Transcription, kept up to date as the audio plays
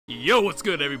Yo, what's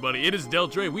good everybody? It is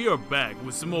Deltre. We are back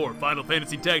with some more Final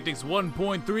Fantasy Tactics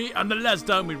 1.3, and the last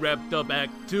time we wrapped up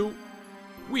Act 2.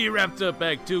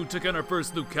 Took on our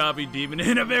first Lucavi demon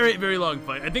in a very, very long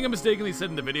fight. I think I mistakenly said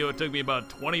in the video it took me about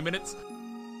 20 minutes.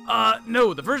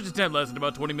 No, the first attempt lasted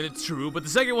about 20 minutes, true, but the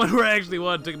second one where I actually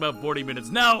won took about 40 minutes.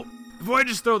 Now, before I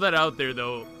just throw that out there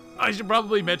though, I should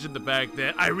probably mention the fact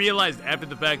that I realized after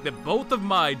the fact that both of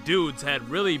my dudes had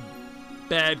really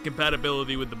bad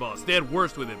compatibility with the boss. They had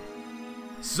worse with him.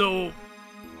 So,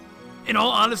 in all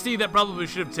honesty, that probably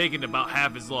should have taken about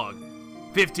half as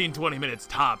long. 15-20 minutes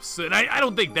tops. And I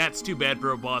don't think that's too bad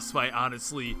for a boss fight,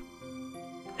 honestly.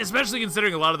 Especially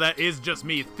considering a lot of that is just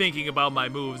me thinking about my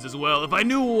moves as well. If I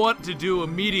knew what to do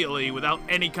immediately without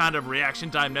any kind of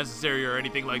reaction time necessary or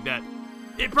anything like that,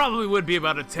 it probably would be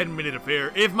about a 10-minute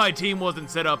affair if my team wasn't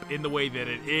set up in the way that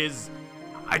it is.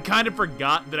 I kind of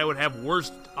forgot that I would have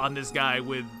worst on this guy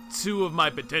with two of my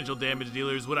potential damage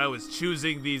dealers when I was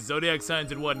choosing these zodiac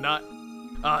signs and whatnot.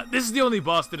 This is the only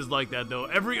boss that is like that though.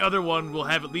 Every other one will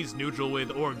have at least neutral with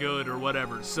or good or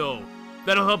whatever, so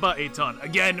that'll help out a ton.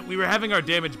 Again, we were having our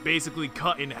damage basically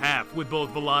cut in half with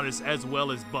both Volanus as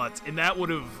well as Butts, and that would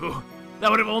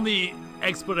have only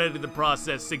expedited the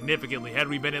process significantly had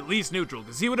we been at least neutral,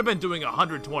 because he would have been doing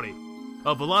 120.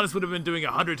 Volanus would have been doing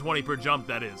 120 per jump,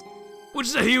 that is. Which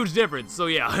is a huge difference, so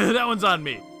yeah, that one's on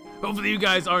me. Hopefully you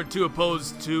guys aren't too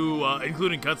opposed to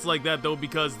including cuts like that though,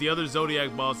 because the other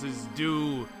Zodiac bosses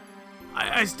do...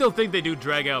 I still think they do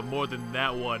drag out more than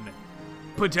that one.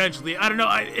 Potentially. I don't know,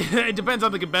 it depends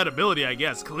on the compatibility, I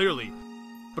guess, clearly.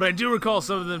 But I do recall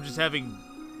some of them just having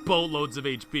boatloads of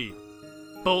HP.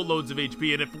 Boatloads of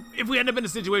HP, and if we end up in a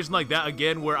situation like that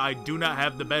again where I do not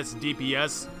have the best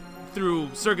DPS, through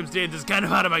circumstances kind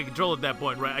of out of my control at that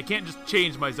point, right? I can't just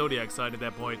change my Zodiac side at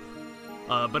that point.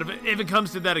 But if it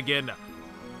comes to that again,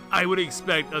 I would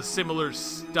expect a similar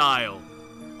style.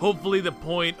 Hopefully the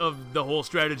point of the whole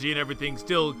strategy and everything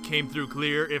still came through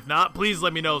clear. If not, please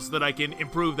let me know so that I can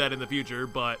improve that in the future.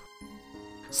 But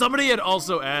somebody had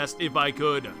also asked if I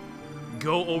could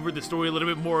go over the story a little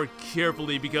bit more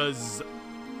carefully, because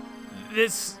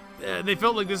they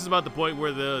felt like this is about the point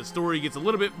where the story gets a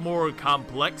little bit more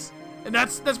complex. And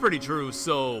that's pretty true,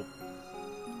 so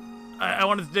I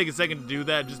wanted to take a second to do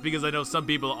that just because I know some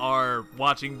people are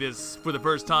watching this for the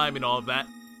first time and all of that.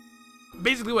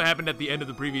 Basically what happened at the end of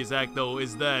the previous act though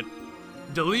is that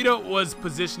Deltre was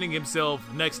positioning himself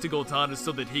next to Goltana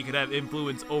so that he could have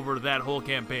influence over that whole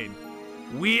campaign.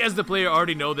 We as the player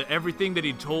already know that everything that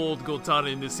he told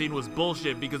Goltana in this scene was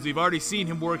bullshit, because we've already seen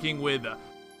him working with...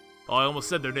 Oh, I almost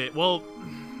said their name. Well,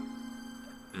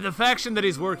 the faction that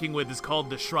he's working with is called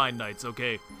the Shrine Knights,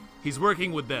 okay? He's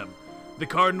working with them. The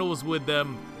Cardinal is with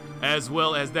them, as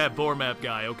well as that Bormap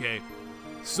guy, okay?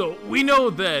 So, we know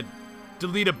that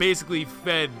Deltre basically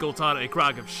fed Goltana a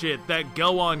crock of shit. That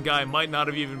Gowan guy might not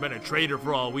have even been a traitor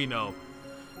for all we know.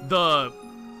 The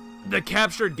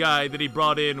captured guy that he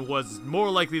brought in was more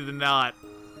likely than not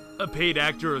a paid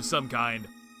actor of some kind.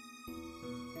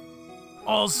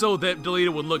 Also, that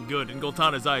Deltre would look good in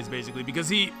Goltana's eyes, basically, because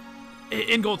he,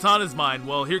 in Goltana's mind,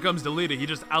 well, here comes Deltre, he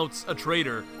just outs a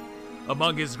traitor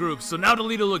among his group, so now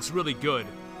Deltre looks really good.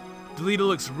 Deltre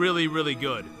looks really, really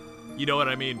good. You know what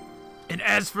I mean? And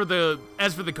as for the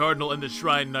Cardinal and the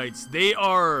Shrine Knights, they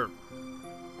are,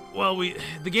 well,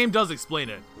 the game does explain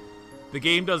it. The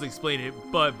game does explain it,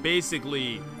 but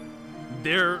basically,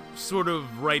 they're sort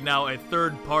of, right now, a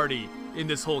third party in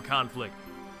this whole conflict.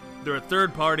 They're a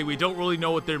third party, we don't really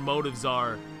know what their motives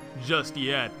are just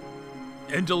yet.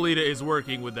 And Deltre is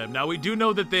working with them. Now, we do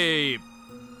know that they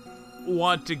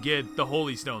want to get the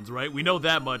Holy Stones, right? We know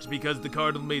that much because the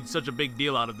Cardinal made such a big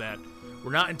deal out of that.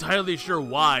 We're not entirely sure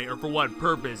why or for what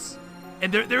purpose.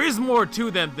 And there is more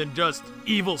to them than just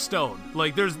evil stone.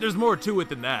 Like, there's more to it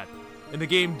than that. And the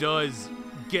game does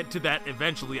get to that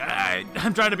eventually.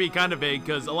 I'm trying to be kind of vague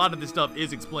because a lot of this stuff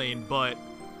is explained, but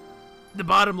the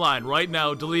bottom line, right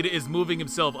now, Deltre is moving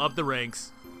himself up the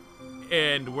ranks,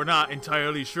 and we're not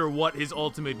entirely sure what his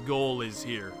ultimate goal is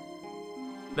here.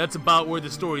 That's about where the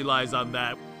story lies on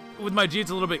that. With my G,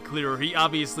 it's a little bit clearer. He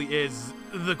obviously is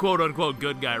the quote-unquote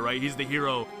good guy, right? He's the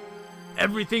hero.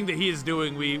 Everything that he is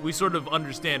doing, we sort of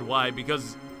understand why,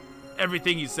 because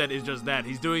everything he said is just that.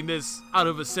 He's doing this out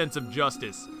of a sense of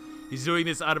justice. He's doing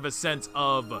this out of a sense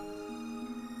of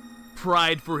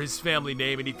pride for his family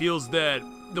name, and he feels that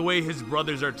the way his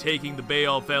brothers are taking the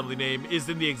Baal family name is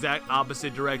in the exact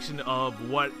opposite direction of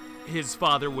what his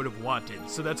father would have wanted.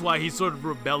 So that's why he's sort of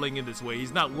rebelling in this way.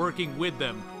 He's not working with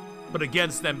them, but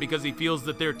against them, because he feels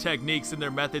that their techniques and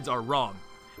their methods are wrong.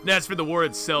 And as for the war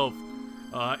itself,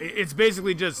 It's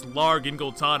basically just Larg and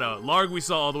Goltana. Larg we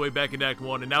saw all the way back in Act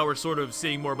 1, and now we're sort of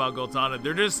seeing more about Goltana.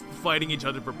 They're just fighting each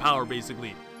other for power,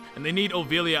 basically. And they need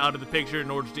Ovelia out of the picture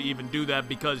in order to even do that,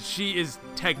 because she is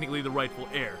technically the rightful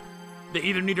heir. They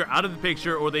either need her out of the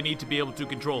picture, or they need to be able to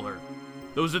control her.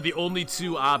 Those are the only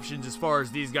two options as far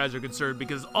as these guys are concerned,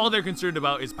 because all they're concerned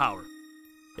about is power.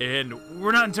 And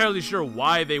we're not entirely sure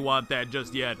why they want that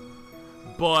just yet,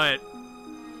 but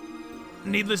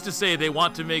needless to say, they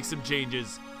want to make some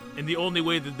changes, and the only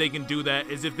way that they can do that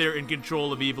is if they're in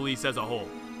control of Evil East as a whole.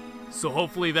 So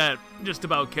hopefully that just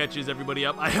about catches everybody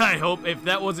up. I hope. If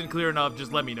that wasn't clear enough,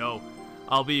 just let me know.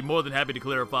 I'll be more than happy to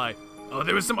clarify.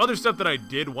 There was some other stuff that I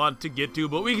did want to get to,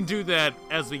 but we can do that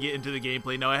as we get into the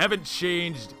gameplay. Now, I haven't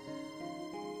changed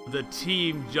the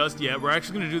team just yet. We're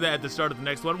actually going to do that at the start of the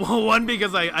next one. Well, one,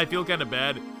 because I feel kind of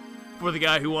bad for the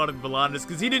guy who wanted Volantis,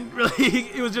 because he didn't really...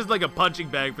 It was just like a punching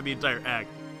bag for the entire act.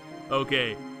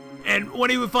 Okay. And when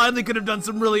he finally could have done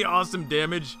some really awesome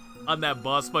damage on that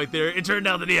boss fight there, it turned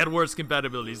out that he had worse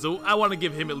compatibility. So I want to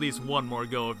give him at least one more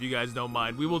go, if you guys don't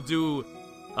mind. We will do...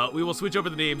 we will switch over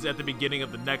the names at the beginning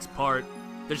of the next part.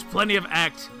 There's plenty of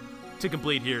act to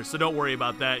complete here, so don't worry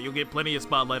about that. You'll get plenty of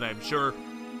spotlight, I'm sure.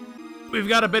 We've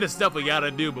got a bit of stuff we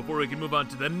gotta do before we can move on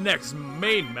to the next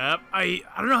main map. I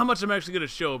don't know how much I'm actually gonna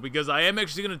show, because I am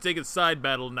actually gonna take a side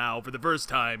battle now for the first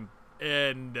time,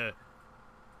 and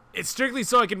it's strictly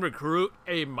so I can recruit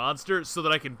a monster so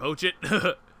that I can poach it.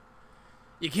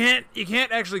 You can't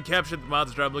actually capture the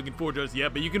monster I'm looking for just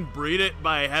yet, but you can breed it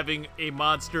by having a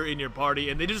monster in your party,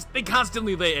 and they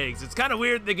constantly lay eggs. It's kind of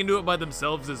weird they can do it by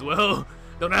themselves as well.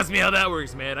 Don't ask me how that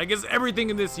works, man. I guess everything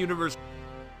in this universe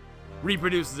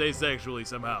reproduces asexually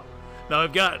somehow. Now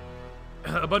I've got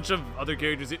a bunch of other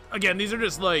characters. Again, these are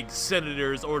just like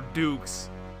senators or dukes,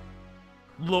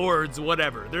 lords,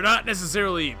 whatever. They're not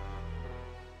necessarily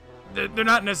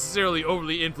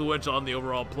overly influential on the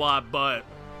overall plot, but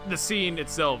the scene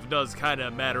itself does kind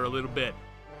of matter a little bit.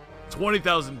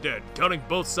 20,000 dead, counting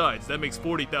both sides, that makes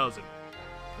 40,000.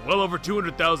 Well over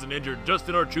 200,000 injured just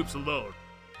in our troops alone.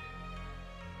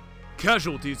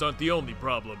 Casualties aren't the only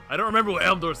problem. I don't remember what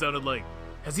Elmdor sounded like.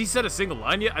 Has he said a single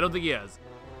line yet? I don't think he has.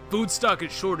 Food stock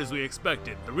is short as we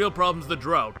expected. The real problem's the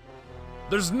drought.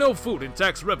 There's no food and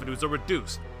tax revenues are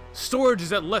reduced. Storage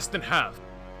is at less than half.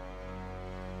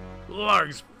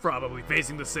 Larg's probably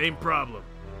facing the same problem.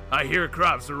 I hear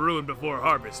crops are ruined before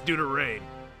harvest due to rain.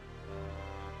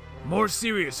 More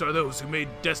serious are those who made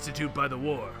destitute by the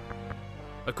war.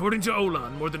 According to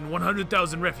Olan, more than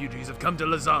 100,000 refugees have come to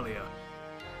Lazalia.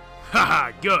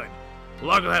 Haha, good.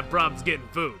 Larg will have problems getting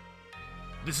food.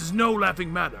 This is no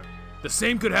laughing matter. The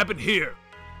same could happen here.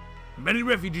 Many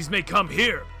refugees may come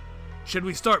here. Should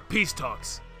we start peace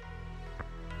talks?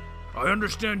 I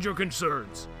understand your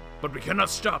concerns, but we cannot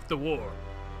stop the war.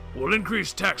 We'll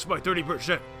increase tax by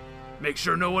 30%. Make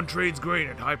sure no one trades grain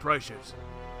at high prices.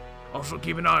 Also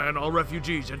keep an eye on all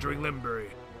refugees entering Limbury.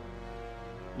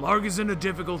 Larg is in a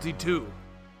difficulty too.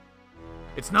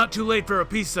 It's not too late for a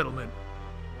peace settlement.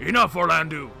 Enough,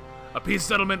 Orlandu. A peace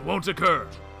settlement won't occur.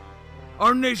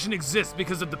 Our nation exists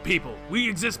because of the people. We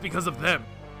exist because of them.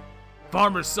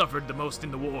 Farmers suffered the most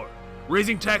in the war.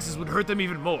 Raising taxes would hurt them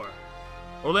even more.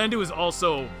 Orlandu is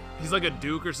also... he's like a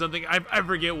duke or something. I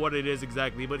forget what it is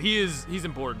exactly, but he's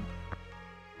important.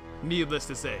 Needless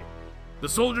to say. The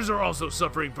soldiers are also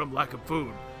suffering from lack of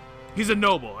food. He's a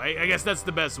noble. I guess that's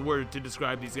the best word to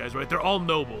describe these guys, right? They're all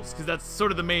nobles, because that's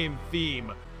sort of the main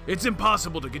theme. It's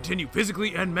impossible to continue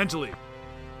physically and mentally.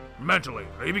 Mentally?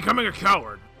 Are you becoming a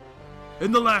coward?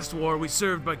 In the last war, we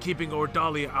served by keeping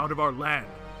Ordalia out of our land.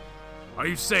 Are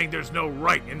you saying there's no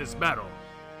right in this battle?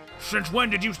 Since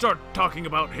when did you start talking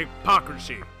about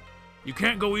hypocrisy? You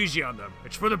can't go easy on them.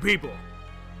 It's for the people.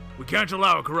 We can't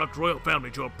allow a corrupt royal family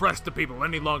to oppress the people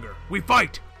any longer. We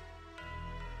fight!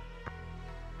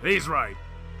 He's right.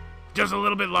 Just a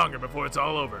little bit longer before it's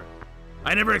all over.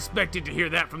 I never expected to hear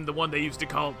that from the one they used to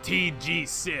call T.G.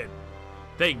 Sid.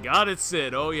 Thank God it's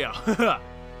Sid, oh yeah.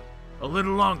 A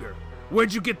little longer.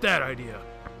 Where'd you get that idea?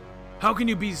 How can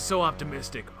you be so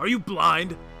optimistic? Are you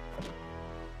blind?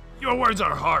 Your words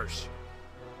are harsh.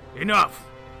 Enough.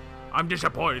 I'm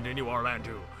disappointed in you,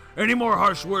 Orlandu. Any more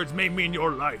harsh words may mean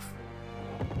your life.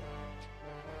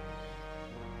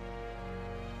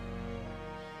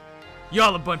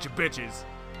 Y'all a bunch of bitches.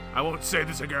 I won't say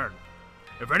this again.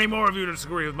 If any more of you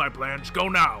disagree with my plans, go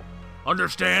now.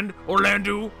 Understand,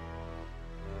 Orlandu?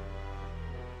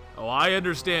 Oh, I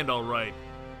understand, all right.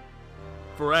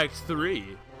 For Act 3,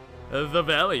 the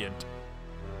Valiant.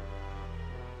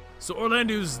 So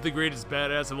Orlandu's the greatest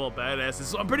badass of all badasses,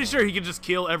 so I'm pretty sure he can just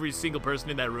kill every single person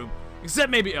in that room. Except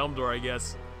maybe Elmdor, I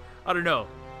guess. I don't know.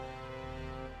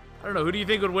 I don't know, who do you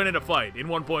think would win in a fight in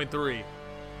 1.3?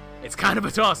 It's kind of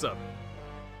a toss-up.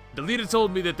 Deltre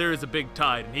told me that there is a big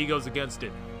tide, and he goes against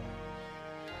it.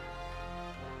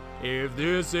 If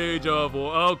this age of...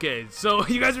 Okay, so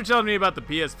you guys were telling me about the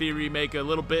PSP remake a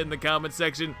little bit in the comment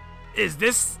section. Is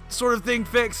this sort of thing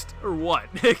fixed, or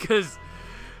what? Because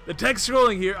the text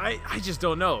scrolling here, I just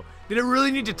don't know. Did it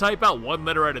really need to type out one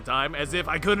letter at a time, as if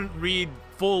I couldn't read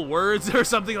full words or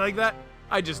something like that?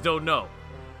 I just don't know.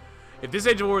 If this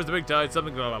Age of War is the big tide,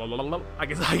 something... I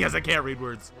guess I can't read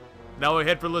words. Now I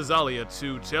head for Lazalia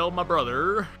to tell my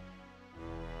brother.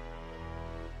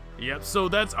 Yep, so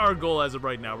that's our goal as of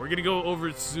right now. We're gonna go over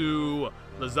to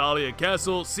Lazalia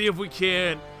Castle, see if we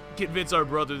can convince our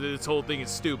brother that this whole thing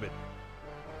is stupid.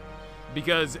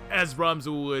 Because, as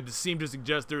Ramza would seem to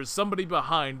suggest, there is somebody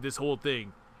behind this whole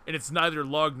thing, and it's neither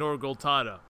Log nor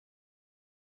Goltana.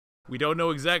 We don't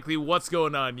know exactly what's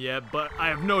going on yet, but I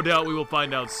have no doubt we will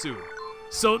find out soon.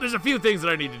 So there's a few things that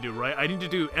I need to do, right? I need to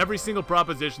do every single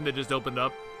proposition that just opened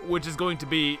up, which is going to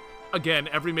be, again,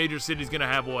 every major city is going to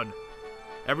have one.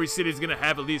 Every city is going to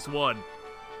have at least one.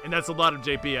 And that's a lot of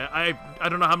JP. I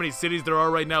don't know how many cities there are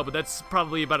right now, but that's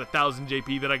probably about 1,000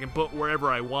 JP that I can put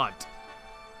wherever I want.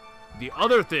 The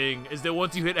other thing is that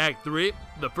once you hit Act 3,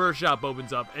 the first shop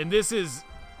opens up. And this is...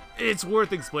 It's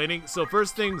worth explaining. So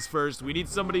first things first, we need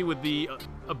somebody with the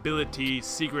ability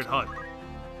Secret Hunt.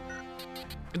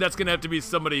 And that's going to have to be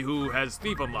somebody who has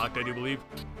Thief unlocked, I do believe.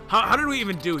 How did we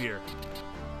even do here?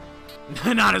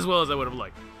 Not as well as I would have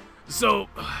liked. So...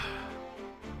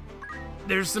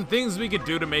 There's some things we could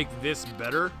do to make this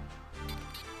better.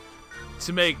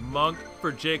 To make Monk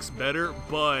for Jix better,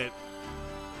 but...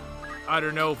 I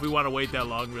don't know if we want to wait that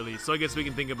long, really. So I guess we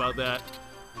can think about that.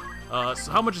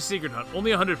 So how much is Secret Hunt?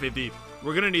 Only 150.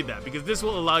 We're going to need that, because this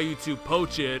will allow you to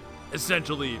poach it,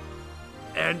 essentially,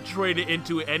 and trade it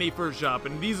into any first shop.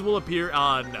 And these will appear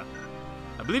on...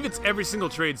 I believe it's every single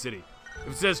trade city.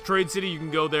 If it says trade city, you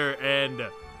can go there and...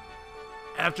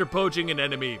 After poaching an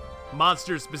enemy...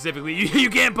 Monsters specifically. You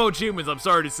can't poach humans, I'm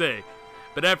sorry to say.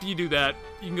 But after you do that,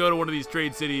 you can go to one of these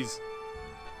trade cities.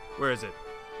 Where is it?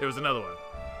 There was another one.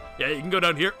 Yeah, you can go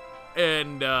down here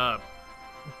and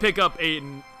pick up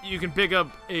you can pick up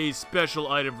a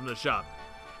special item from the shop.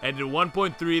 And in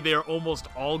 1.3, they are almost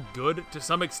all good to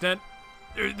some extent.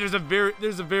 There's a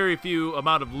very few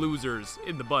amount of losers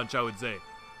in the bunch, I would say.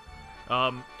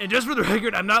 And just for the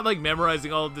record, I'm not like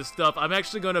memorizing all of this stuff. I'm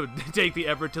actually going to take the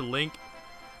effort to link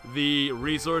the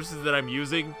resources that I'm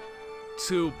using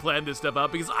to plan this stuff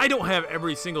out, because I don't have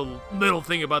every single little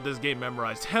thing about this game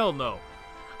memorized. Hell no.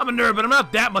 I'm a nerd, but I'm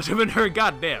not that much of a nerd,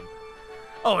 goddamn.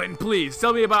 Oh, and please,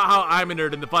 tell me about how I'm a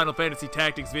nerd in the Final Fantasy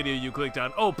Tactics video you clicked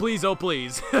on. Oh, please, oh,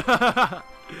 please.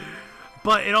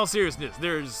 But in all seriousness,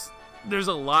 there's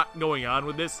a lot going on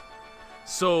with this.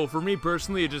 So for me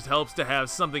personally, it just helps to have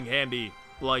something handy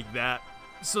like that,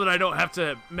 so that I don't have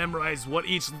to memorize what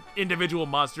each individual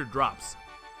monster drops.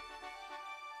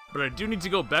 But I do need to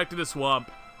go back to the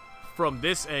swamp from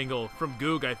this angle, from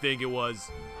Goog, I think it was,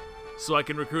 so I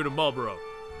can recruit a Marlboro.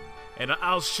 And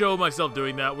I'll show myself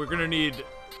doing that. We're gonna need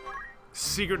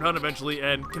Secret Hunt eventually,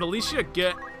 and can Alicia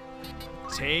get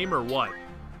Tame or what?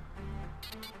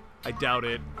 I doubt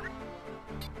it.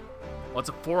 Oh, it's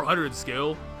a 400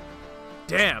 skill?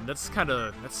 Damn, that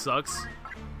sucks.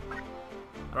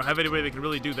 I don't have anybody that can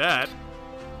really do that.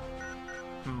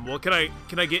 Well, can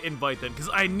I get invite then? Because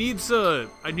I need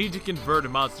to convert a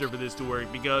monster for this to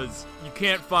work, because you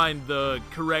can't find the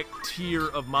correct tier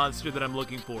of monster that I'm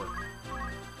looking for.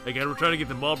 Again, we're trying to get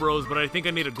the Marlboros, but I think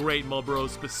I need a great Marlboro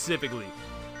specifically.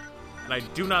 And I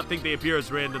do not think they appear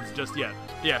as randoms just yet.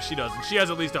 Yeah, she does. And she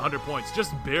has at least 100 points,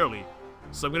 just barely.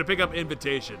 So I'm going to pick up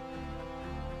Invitation.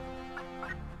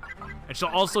 And she'll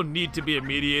also need to be a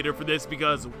mediator for this,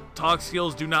 because talk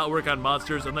skills do not work on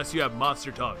monsters unless you have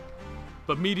monster talk.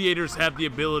 But mediators have the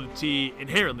ability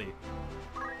inherently.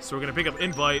 So we're going to pick up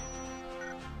Invite.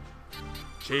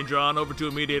 Change her on over to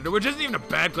a mediator, which isn't even a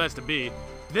bad class to be.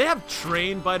 Do they have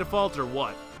Train by default or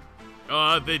what?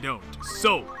 They don't.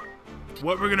 So,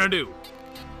 what we're going to do,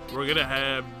 we're going to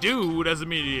have Dude as a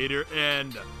mediator,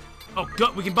 and... Oh,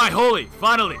 God, we can buy Holy!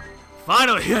 Finally!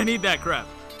 Finally! I need that crap.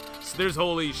 So there's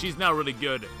Holy. She's now really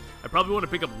good. I probably want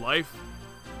to pick up Life.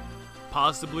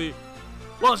 Possibly.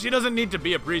 Well, she doesn't need to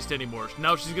be a priest anymore.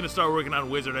 Now she's going to start working on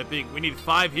Wizard, I think. We need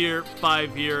 5 here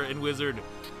in Wizard,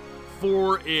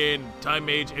 4 in Time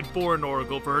Mage, and 4 in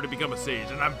Oracle for her to become a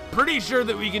Sage. And I'm pretty sure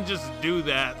that we can just do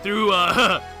that through,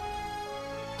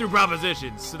 through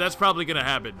propositions. So that's probably going to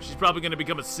happen. She's probably going to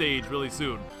become a Sage really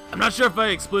soon. I'm not sure if I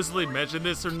explicitly mentioned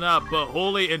this or not, but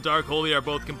Holy and Dark Holy are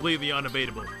both completely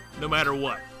unavailable, no matter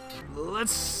what.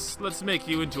 Let's make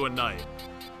you into a Knight.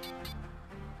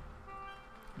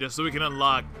 just so we can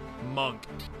unlock Monk.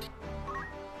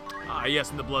 Ah, yes,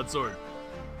 and the Blood Sword.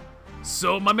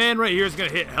 So my man right here is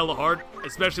gonna hit hella hard,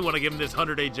 especially when I give him this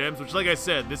 108 gems, which, like I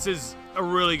said, this is a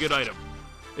really good item.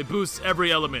 It boosts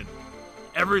every element,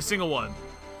 every single one.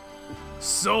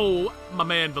 So my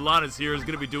man Olan here is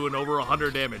gonna be doing over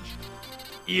 100 damage,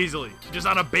 easily, just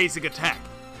on a basic attack,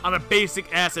 on a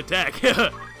basic ass attack.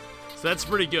 So that's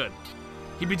pretty good.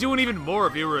 He'd be doing even more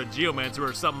if he were a Geomancer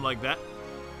or something like that.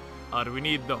 Do we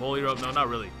need the Holy Robe? No, not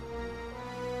really.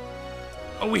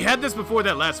 Oh, we had this before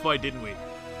that last fight, didn't we?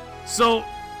 So,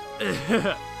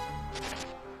 this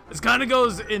kind of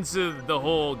goes into the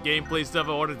whole gameplay stuff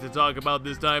I wanted to talk about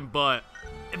this time, but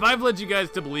if I've led you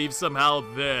guys to believe somehow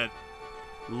that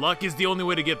luck is the only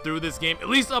way to get through this game, at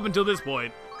least up until this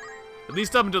point,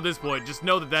 just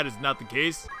know that that is not the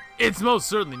case. It's most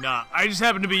certainly not. I just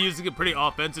happen to be using a pretty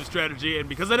offensive strategy, and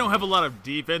because I don't have a lot of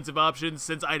defensive options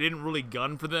since I didn't really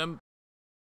gun for them,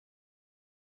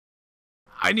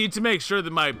 I need to make sure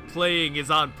that my playing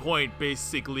is on point,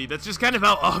 basically. That's just kind of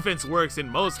how offense works in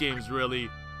most games,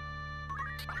 really.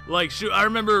 Like, shoot, I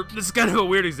remember, this is kind of a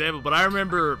weird example, but I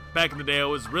remember back in the day I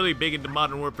was really big into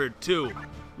Modern Warfare 2.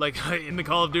 Like, in the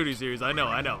Call of Duty series, I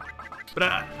know. But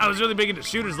I was really big into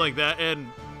shooters like that, and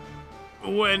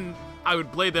when I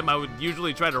would play them, I would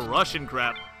usually try to rush and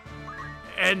crap.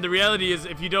 And the reality is,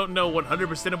 if you don't know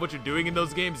 100% of what you're doing in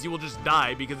those games, you will just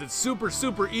die because it's super,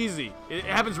 super easy. It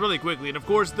happens really quickly, and of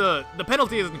course, the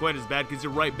penalty isn't quite as bad because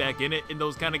you're right back in it in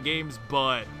those kind of games,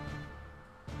 but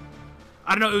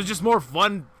I don't know, it was just more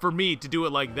fun for me to do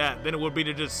it like that than it would be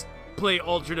to just play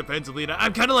ultra defensively, and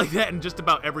I'm kind of like that in just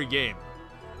about every game.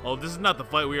 Oh, this is not the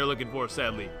fight we are looking for,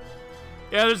 sadly.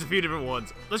 Yeah, there's a few different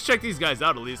ones. Let's check these guys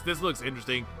out at least. This looks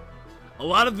interesting. A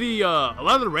lot of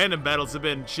the random battles have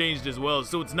been changed as well,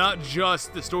 so it's not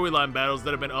just the storyline battles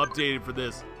that have been updated for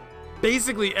this.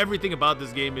 Basically, everything about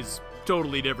this game is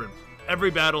totally different. Every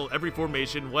battle, every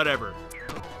formation, whatever.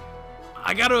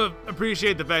 I gotta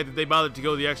appreciate the fact that they bothered to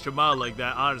go the extra mile like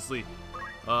that, honestly.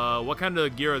 What kind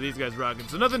of gear are these guys rocking?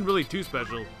 So nothing really too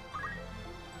special.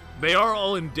 They are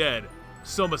all in dead,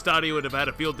 so Mustadi would have had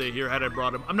a field day here had I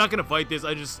brought him. I'm not gonna fight this,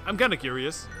 I'm kinda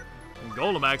curious. And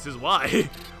Golem axes, why?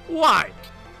 Why?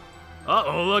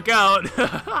 Uh-oh, look out.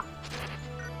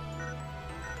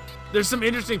 There's some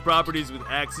interesting properties with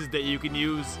axes that you can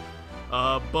use,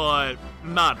 but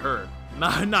not her.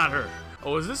 Not her.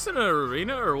 Oh, is this in an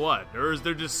arena or what? Or is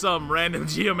there just some random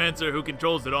Geomancer who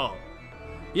controls it all?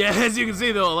 Yeah, as you can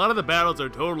see though, a lot of the battles are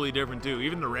totally different too,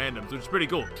 even the randoms, which is pretty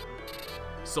cool.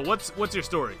 So what's your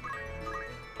story?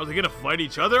 Are they gonna fight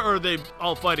each other, or are they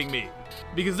all fighting me?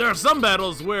 Because there are some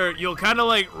battles where you'll kind of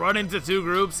like run into two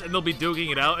groups and they'll be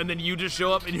duking it out, and then you just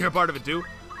show up and you're a part of it too.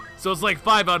 So it's like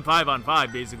 5 on 5 on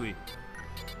 5, basically.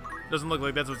 Doesn't look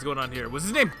like that's what's going on here. Was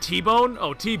his name T-Bone?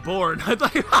 Oh, T-Born. I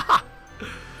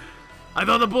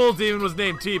thought the bull demon was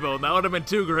named T-Bone. That would have been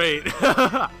too great.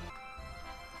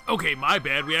 Okay, my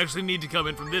bad. We actually need to come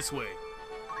in from this way.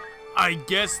 I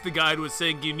guess the guide was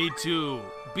saying you need to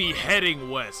be heading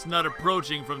west, not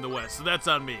approaching from the west, so that's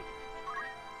on me.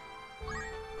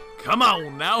 Come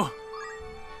on now.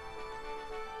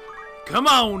 Come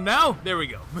on now. There we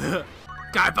go.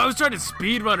 God, if I was trying to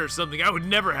speedrun or something, I would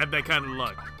never have that kind of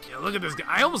luck. Yeah, look at this guy.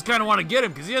 I almost kind of want to get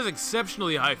him because he has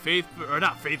exceptionally high faith, or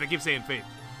not faith, I keep saying faith.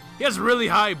 He has really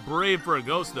high brave for a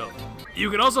ghost though. You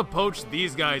can also poach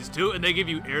these guys too, and they give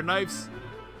you air knives,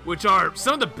 which are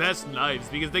some of the best knives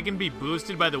because they can be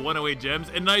boosted by the 108 gems,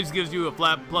 and knives gives you a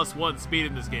flat +1 speed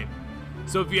in this game.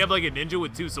 So if you have like a ninja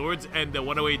with 2 swords and the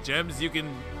 108 gems, you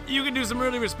can do some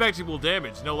really respectable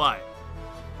damage, no lie.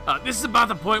 This is about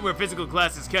the point where physical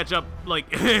classes catch up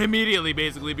like immediately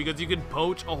basically, because you can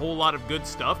poach a whole lot of good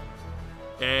stuff,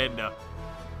 and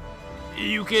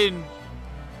you can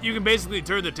basically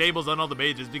turn the tables on all the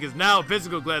mages, because now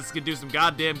physical classes can do some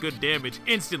goddamn good damage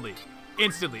instantly.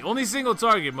 Only single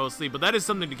target mostly, but that is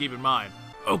something to keep in mind.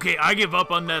 Okay, I give up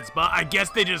on that spot. I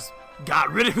guess they just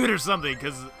got rid of it or something,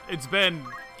 because it's been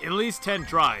at least 10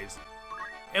 tries.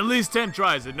 At least 10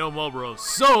 tries at no Marlboro.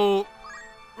 So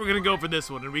we're gonna go for this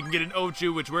one, and we can get an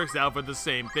Ochu, which works out for the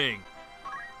same thing.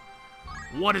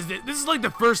 What is this? This is like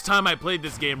the first time I played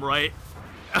this game, right?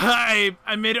 I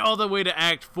made it all the way to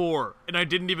Act 4, and I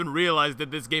didn't even realize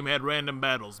that this game had random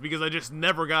battles, because I just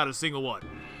never got a single one.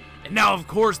 And now, of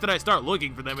course, that I start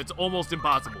looking for them, it's almost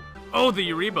impossible. Oh, the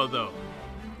Uribo, though.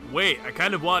 Wait, I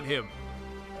kind of want him.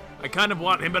 But I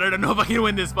don't know if I can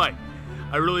win this fight.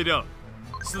 I really don't.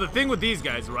 So the thing with these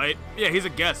guys, right? Yeah, he's a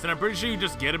guest, and I'm pretty sure you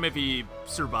just get him if he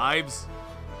survives.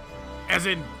 As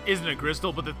in, isn't a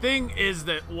crystal. But the thing is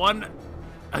that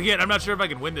again, I'm not sure if I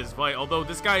can win this fight, although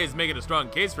this guy is making a strong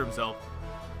case for himself.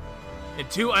 And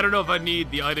 2, I don't know if I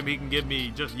need the item he can give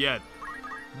me just yet.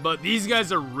 But these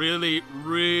guys are really,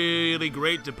 really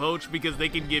great to poach because they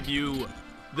can give you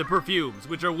the perfumes,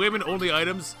 which are women-only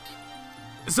items.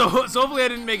 So hopefully I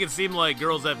didn't make it seem like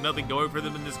girls have nothing going for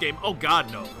them in this game. Oh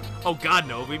god, no. Oh god,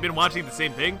 no. We've been watching the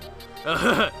same thing.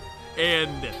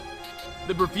 And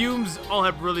the perfumes all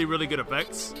have really, really good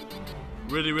effects.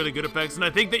 Really, really good effects. And I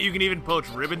think that you can even poach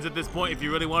ribbons at this point if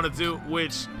you really wanted to,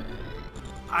 which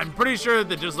I'm pretty sure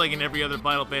that just like in every other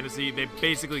Final Fantasy, they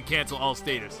basically cancel all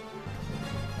status.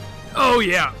 Oh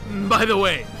yeah, by the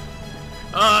way,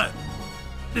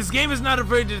 this game is not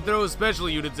afraid to throw special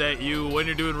units at you when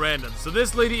you're doing random. So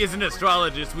this lady is an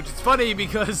astrologist, which is funny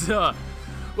because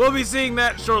we'll be seeing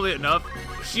that shortly enough.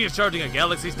 She is charging a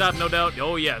galaxy stop, no doubt.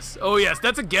 Oh yes,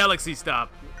 that's a galaxy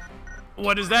stop.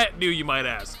 What does that do, you might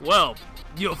ask? Well,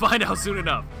 you'll find out soon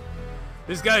enough.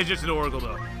 This guy is just an oracle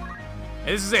though. And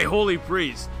this is a holy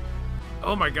priest.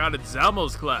 Oh my god, it's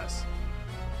Zalmo's class.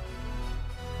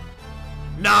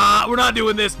 Nah, we're not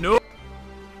doing this, nope.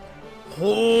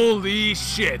 Holy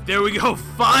shit, there we go,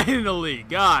 finally,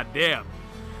 god damn.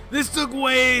 This took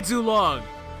way too long.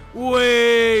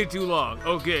 Way too long.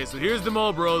 Okay, so here's the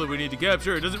Marlboro that we need to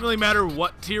capture. It doesn't really matter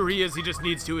what tier he is, he just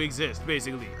needs to exist,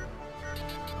 basically.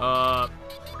 Yeah,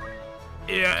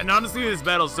 and honestly, this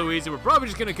battle's so easy, we're probably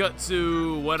just gonna cut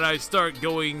to when I start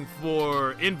going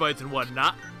for invites and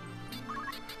whatnot.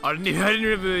 I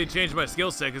didn't really change my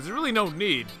skill set, because there's really no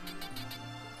need.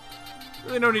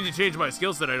 Really no need to change my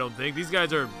skill set, I don't think. These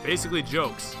guys are basically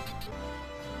jokes.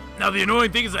 Now, the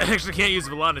annoying thing is I actually can't use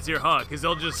Valanas here, huh? Because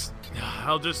I'll just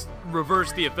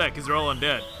reverse the effect, because they're all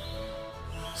undead.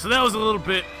 So that was a little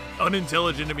bit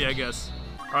unintelligent to me, I guess.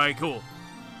 Alright, cool.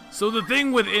 So the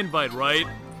thing with invite, right?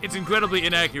 It's incredibly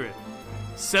inaccurate.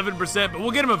 7%, but we'll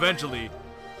get him eventually.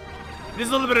 It is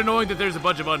a little bit annoying that there's a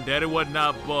bunch of undead and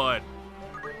whatnot, but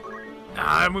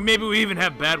maybe we even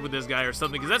have bad with this guy or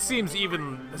something, because that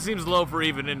seems low for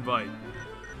even invite.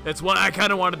 That's why I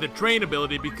kind of wanted the train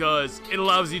ability, because it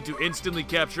allows you to instantly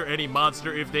capture any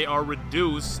monster if they are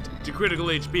reduced to critical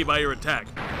HP by your attack.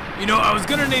 You know, I was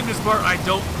gonna name this part I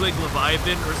Don't Click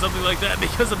Leviathan or something like that,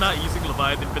 because I'm not using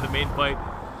Leviathan for the main fight.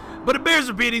 But it bears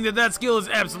repeating that skill is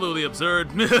absolutely absurd.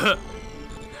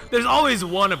 There's always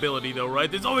one ability though,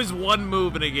 right? There's always one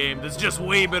move in a game that's just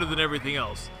way better than everything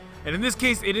else. And in this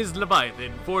case, it is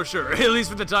Leviathan, for sure, at least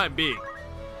for the time being.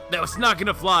 Now, it's not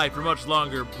gonna fly for much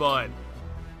longer, but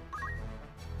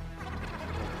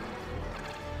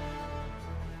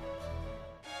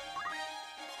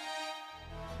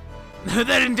that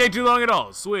didn't take too long at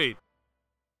all. Sweet.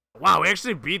 Wow, we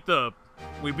actually beat the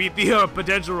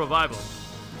potential revival.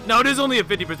 Now, it is only a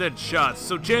 50% shot,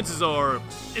 so chances are,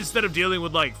 instead of dealing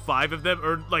with like 5 of them,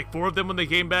 or like 4 of them when they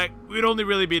came back, we'd only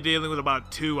really be dealing with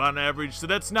about 2 on average, so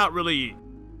that's not really...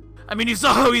 I mean, you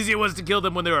saw how easy it was to kill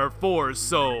them when there were 4,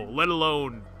 so let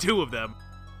alone 2 of them.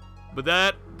 But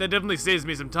that definitely saves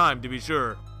me some time, to be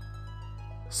sure.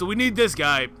 So we need this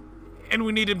guy, and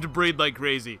we need him to breed like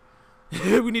crazy.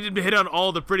 We need him to hit on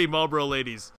all the pretty Marlboro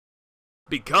ladies.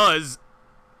 Because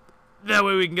that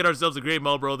way we can get ourselves a great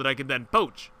Marlboro that I can then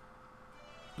poach.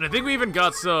 And I think we even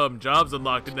got some jobs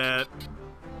unlocked in that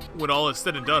when all is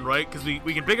said and done, right? Because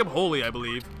we can pick up Holy, I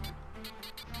believe.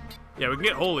 Yeah, we can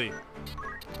get Holy,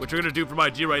 which we're going to do for my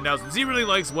G right now, since he really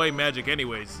likes white magic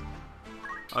anyways.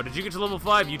 Did you get to level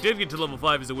 5? You did get to level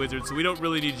 5 as a wizard, so we don't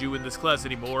really need you in this class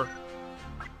anymore.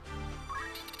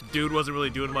 Dude wasn't really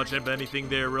doing much of anything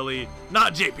there, really.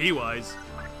 Not JP-wise.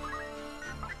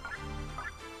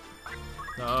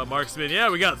 Marksman, yeah,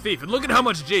 we got Thief. And look at how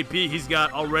much JP he's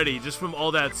got already, just from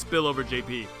all that spillover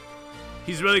JP.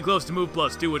 He's really close to Move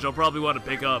Plus 2, which I'll probably want to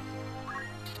pick up.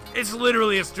 It's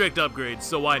literally a strict upgrade,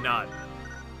 so why not?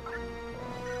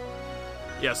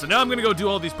 Yeah, so now I'm going to go do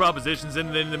all these propositions, and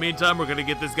then in the meantime, we're going to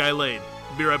get this guy laid.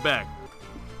 Be right back.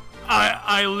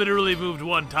 I literally moved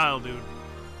 1 tile, dude.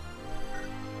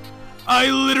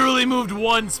 I literally moved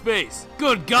 1 space.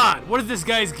 Good God, what is this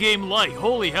guy's game like?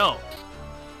 Holy hell.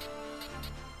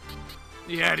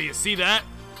 Yeah, do you see that?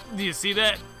 Do you see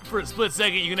that? For a split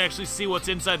second, you can actually see what's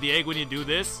inside the egg when you do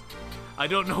this. I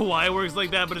don't know why it works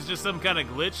like that, but it's just some kind of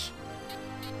glitch.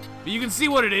 But you can see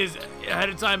what it is ahead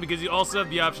of time because you also have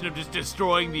the option of just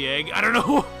destroying the egg. I don't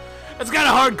know. That's kind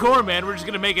of hardcore, man. We're just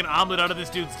going to make an omelet out of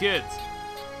this dude's kids.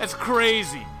 That's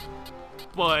crazy.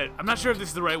 But I'm not sure if this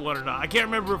is the right one or not. I can't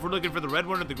remember if we're looking for the red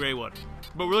one or the gray one.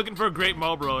 But we're looking for a great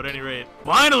Marlboro at any rate.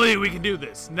 Finally, we can do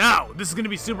this. Now, this is going to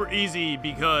be super easy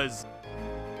because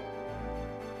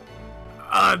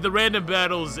the random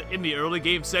battles in the early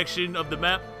game section of the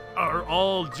map are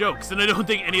all jokes. And I don't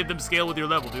think any of them scale with your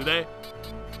level, do they?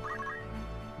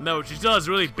 No, she still has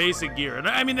really basic gear. And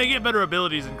I mean, they get better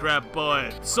abilities and crap,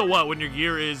 but so what when your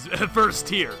gear is first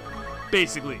tier,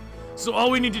 basically. So all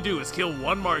we need to do is kill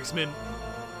one marksman,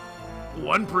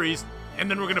 one priest, and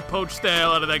then we're gonna poach the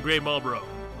hell out of that Grey Marlboro.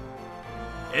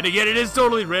 And again, it is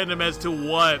totally random as to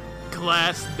what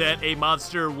class that a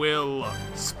monster will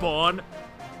spawn.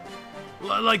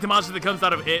 Like the monster that comes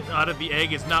out of the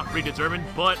egg is not predetermined,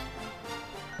 but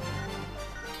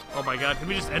oh my god, can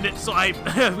we just end it? So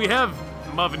we have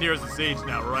Muffin here as a sage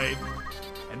now, right?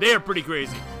 And they are pretty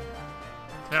crazy.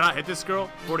 Can I not hit this girl?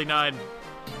 49.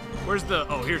 Where's the...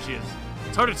 Oh, here she is.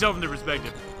 It's hard to tell from their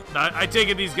perspective. Now, I take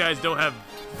it these guys don't have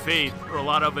faith, or a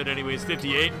lot of it anyways.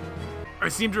 58. I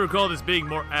seem to recall this being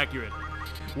more accurate.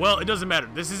 Well, it doesn't matter.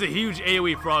 This is a huge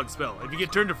AoE frog spell. If you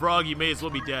get turned to frog, you may as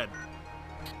well be dead.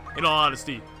 In all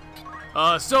honesty.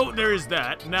 So there is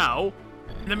that. Now,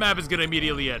 the map is going to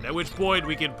immediately end, at which point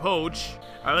we can poach.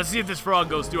 Alright, let's see if this frog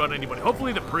goes through on anybody.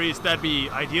 Hopefully the priest, that'd be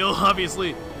ideal,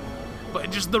 obviously. But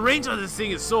just the range on this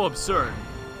thing is so absurd.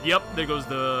 Yep, there goes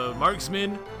the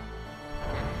marksman.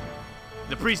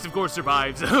 The priest, of course,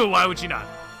 survives. Why would she not?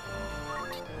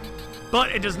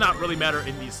 But it does not really matter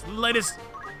in the slightest.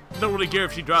 Don't really care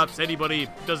if she drops anybody.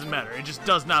 Doesn't matter. It just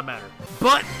does not matter.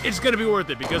 But it's going to be worth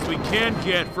it because we can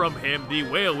get from him the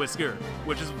whale whisker,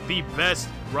 which is the best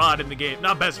rod in the game.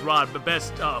 Not best rod, but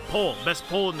best pole. Best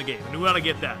pole in the game. And we want to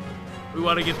get that. We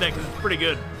want to get that because it's pretty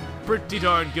good. Pretty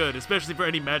darn good, especially for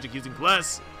any magic using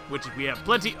class, which we have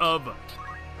plenty of.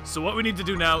 So what we need to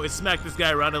do now is smack this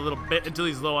guy around a little bit until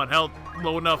he's low on health.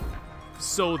 Low enough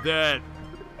so that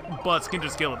Butts can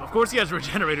just kill him. Of course he has a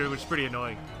regenerator, which is pretty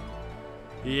annoying.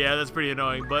 Yeah, that's pretty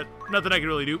annoying, but nothing I can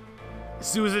really do.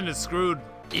 Susan is screwed.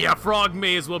 Yeah, frog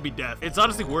may as well be death. It's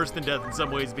honestly worse than death in some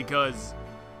ways because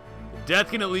death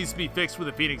can at least be fixed with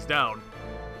a phoenix down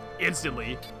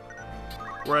instantly.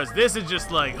 Whereas this is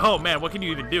just like, oh man, what can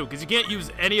you even do? Because you can't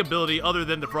use any ability other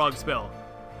than the frog spell.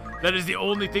 That is the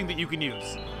only thing that you can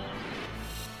use.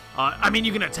 I mean,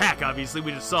 you can attack, obviously,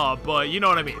 we just saw, but you know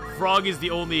what I mean. Frog is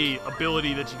the only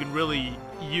ability that you can really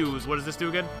use. What does this do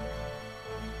again?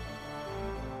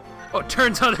 Oh, it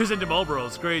turns others into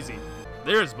Marlboros. Crazy.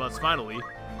 There's Butts, finally.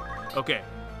 Okay.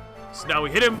 So now we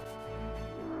hit him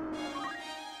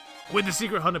with the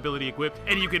secret hunt ability equipped,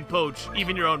 and you can poach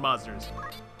even your own monsters.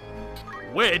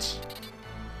 Which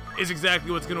is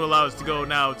exactly what's going to allow us to go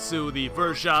now to the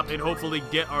fur shop and hopefully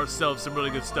get ourselves some really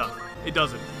good stuff. It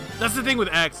doesn't. That's the thing with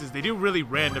axes. They do really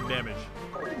random damage.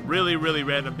 Really, really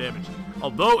random damage.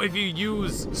 Although, if you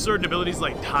use certain abilities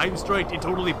like Time Strike, it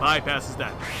totally bypasses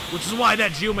that. Which is why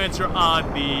that Geomancer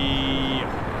on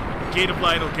the Gate of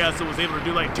Lionel Castle was able to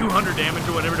do like 200 damage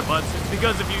or whatever to Butts. It's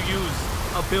because if you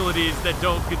use abilities that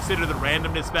don't consider the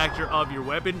randomness factor of your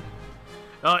weapon,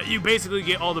 you basically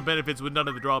get all the benefits with none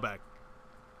of the drawback.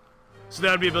 So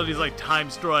that would be abilities like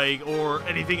Time Strike or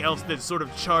anything else that sort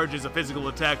of charges a physical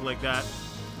attack like that.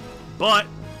 But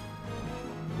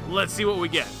let's see what we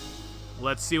get.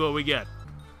 Let's see what we get.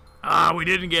 Ah, we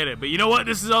didn't get it. But you know what?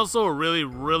 This is also a really,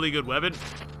 really good weapon.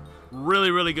 Really,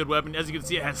 really good weapon. As you can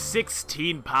see, it has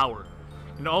 16 power.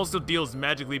 And also deals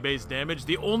magically based damage.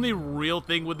 The only real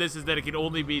thing with this is that it can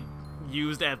only be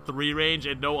used at 3 range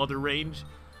and no other range.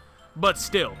 But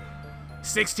still,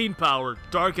 16 power,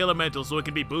 Dark Elemental, so it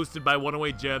can be boosted by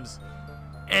 108 gems.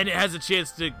 And it has a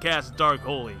chance to cast Dark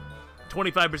Holy.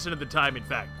 25% of the time, in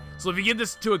fact. So if you give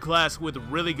this to a class with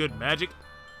really good magic,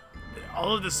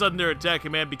 all of a sudden their attack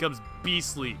command becomes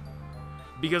beastly.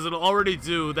 Because it'll already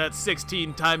do that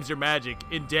 16 times your magic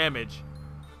in damage.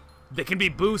 That can be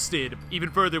boosted even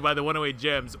further by the 108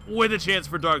 gems with a chance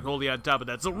for Dark Holy on top of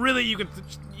that. So really you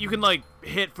can like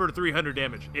hit for 300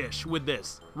 damage-ish with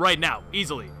this right now,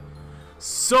 easily.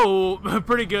 So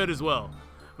pretty good as well.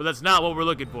 But that's not what we're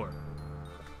looking for.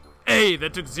 Hey,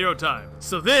 that took 0 time.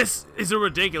 So this is a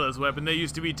ridiculous weapon that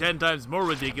used to be 10 times more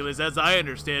ridiculous as I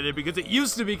understand it because it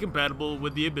used to be compatible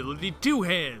with the ability 2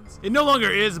 hands. It no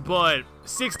longer is, but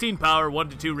 16 power, 1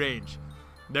 to 2 range.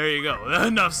 There you go.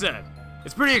 Enough said.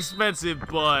 It's pretty expensive,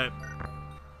 but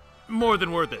more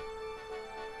than worth it.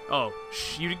 Oh,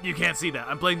 you can't see that.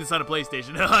 I'm playing this on a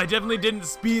PlayStation. I definitely didn't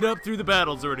speed up through the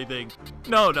battles or anything.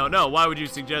 No. Why would you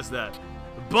suggest that?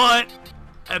 But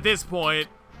at this point,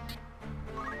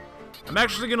 I'm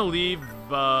actually going to leave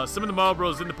some of the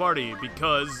Marlboros in the party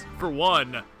because, for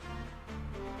one,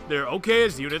 they're okay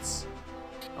as units.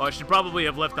 Oh, I should probably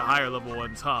have left the higher level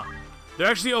ones, huh? They're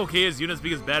actually okay as units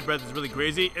because Bad Breath is really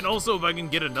crazy. And also, if I can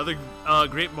get another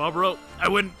great Marlboro, I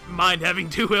wouldn't mind having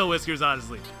 2 whale whiskers,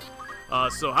 honestly.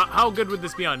 So how good would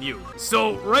this be on you?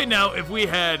 So right now, if we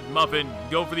had Muffin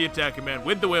go for the attack command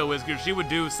with the whale whiskers, she would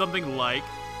do something like,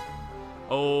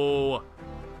 oh,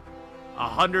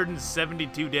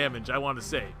 172 damage, I want to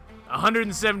say.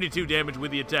 172 damage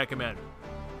with the attack command.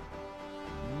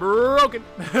 Broken.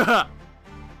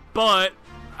 But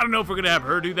I don't know if we're going to have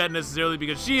her do that necessarily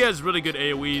because she has really good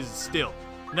AoEs still.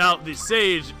 Now, the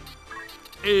Sage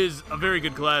is a very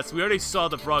good class. We already saw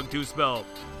the Frog 2 spell.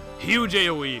 Huge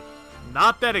AoE.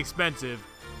 Not that expensive.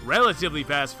 Relatively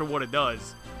fast for what it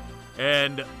does.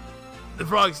 And the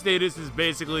Frog status is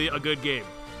basically a good game.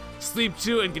 Sleep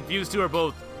 2 and Confuse 2 are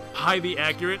both highly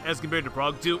accurate as compared to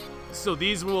Frog 2. So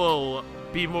these will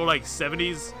be more like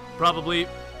 70s, probably.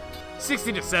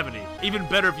 60 to 70. Even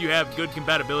better if you have good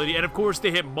compatibility. And of course, they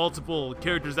hit multiple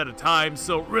characters at a time.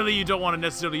 So really, you don't want to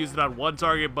necessarily use it on one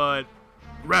target, but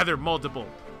rather multiple.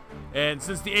 And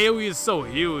since the AoE is so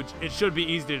huge, it should be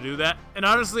easy to do that. And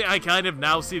honestly, I kind of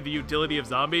now see the utility of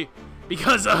Zombie.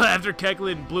 Because after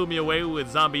Keklin blew me away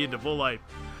with Zombie into full life,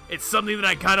 it's something that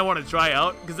I kind of want to try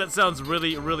out. Because that sounds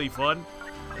really, really fun.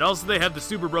 And also, they have the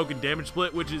super broken damage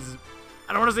split, which is,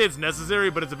 I don't want to say it's necessary,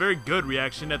 but it's a very good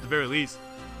reaction at the very least.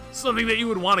 Something that you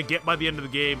would want to get by the end of the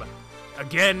game.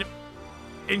 Again,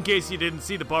 in case you didn't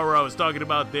see the part where I was talking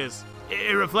about this,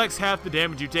 it reflects half the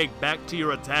damage you take back to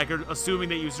your attacker, assuming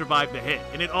that you survive the hit.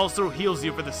 And it also heals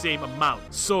you for the same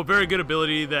amount. So a very good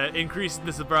ability that increases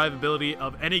the survivability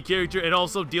of any character and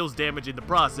also deals damage in the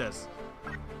process.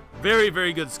 Very,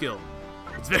 very good skill.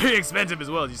 It's very expensive as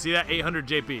well. You see that? 800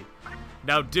 JP.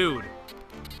 Now, dude,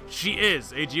 she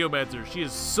is a Geomancer. She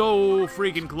is so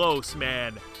freaking close,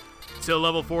 man, to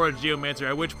level 4 in Geomancer,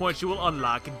 at which point she will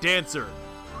unlock Dancer,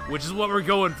 which is what we're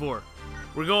going for.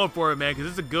 We're going for it, man, because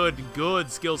it's a good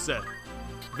skill set.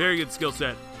 Very good skill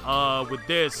set. With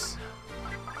this,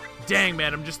 dang,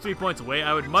 man, I'm just 3 points away.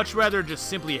 I would much rather just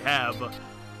simply have,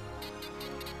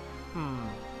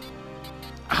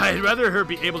 I'd rather her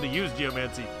be able to use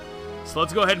Geomancy. So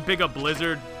let's go ahead and pick up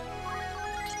Blizzard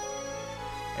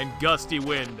and Gusty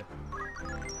Wind.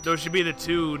 Those should be the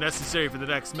two necessary for the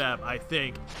next map, I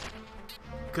think.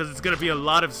 Because it's going to be a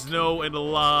lot of snow and a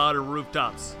lot of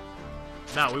rooftops.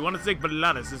 Now, we want to take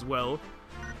Balanas as well.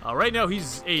 Right now,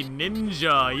 he's a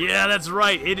ninja. Yeah, that's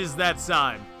right. It is that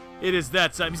time. It is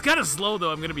that time. He's kind of slow,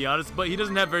 though, I'm going to be honest. But he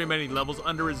doesn't have very many levels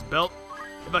under his belt.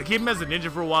 If I keep him as a ninja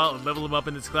for a while and level him up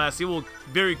in this class, he will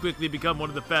very quickly become one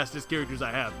of the fastest characters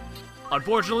I have.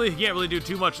 Unfortunately, he can't really do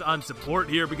too much on support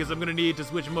here because I'm going to need to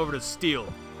switch him over to Steel.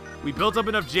 We built up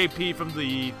enough JP from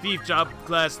the Thief Job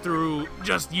class through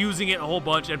just using it a whole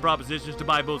bunch and propositions to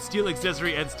buy both Steel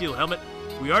Accessory and Steel Helmet.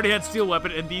 We already had Steel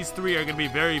Weapon, and these three are going to be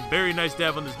very, very nice to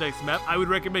have on this next map. I would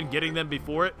recommend getting them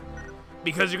before it,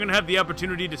 because you're going to have the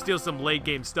opportunity to steal some late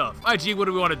game stuff. IG, what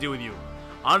do we want to do with you?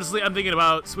 Honestly, I'm thinking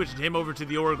about switching him over to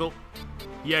the Oracle.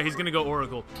 Yeah, he's going to go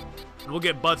Oracle. We'll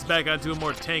get Butts back onto a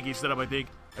more tanky setup, I think.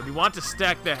 And we want to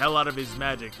stack the hell out of his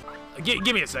magic.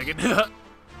 Give me a second.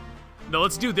 No,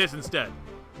 let's do this instead.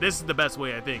 This is the best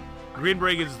way, I think. Green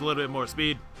Break is a little bit more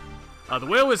speed. The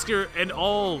Whale Whisker and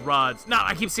all rods. No,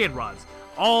 I keep saying rods.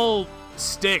 All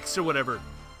sticks or whatever.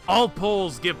 All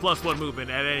poles give +1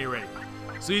 movement at any rate.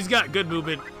 So he's got good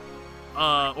movement.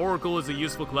 Oracle is a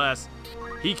useful class.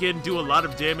 He can do a lot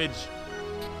of damage,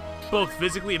 both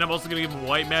physically, and I'm also going to give him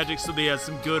white magic so that he has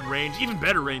some good range. Even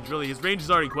better range, really. His range is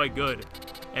already quite good.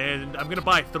 And I'm going to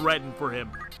buy Threaten for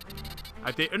him.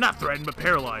 I think, or not Threaten, but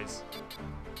Paralyze.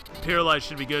 Paralyze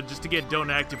should be good just to get Don't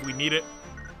Act if we need it.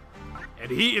 And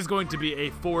he is going to be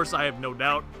a force, I have no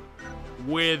doubt,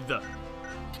 with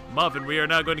Muffin. We are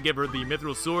now going to give her the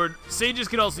Mithril Sword. Sages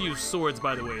can also use swords,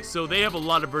 by the way, so they have a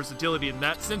lot of versatility in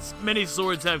that, since many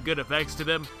swords have good effects to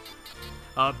them,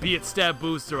 be it stab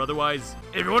boosts or otherwise.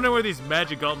 If you're wondering where these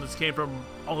magic gauntlets came from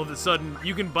all of a sudden,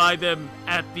 you can buy them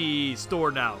at the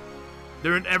store now.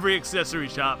 They're in every accessory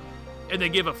shop, and they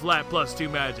give a flat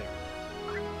 +2 magic.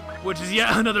 Which is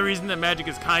yet another reason that magic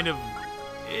is kind of,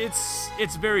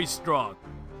 it's very strong.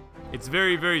 It's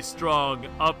very, very strong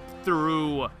up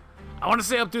through, I want to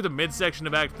say up through the midsection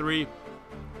of Act 3.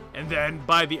 And then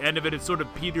by the end of it, it sort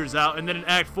of peters out. And then in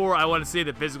Act 4, I want to say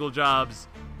the physical jobs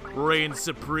reign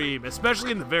supreme,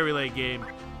 especially in the very late game.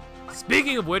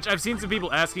 Speaking of which, I've seen some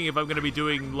people asking if I'm going to be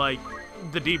doing, like,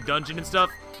 the deep dungeon and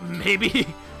stuff. Maybe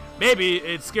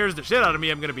it scares the shit out of me,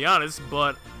 I'm going to be honest,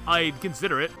 but I'd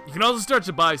consider it. You can also start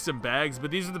to buy some bags,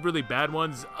 but these are the really bad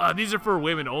ones. These are for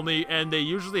women only, and they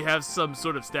usually have some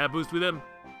sort of stab boost with them.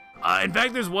 In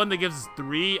fact, there's one that gives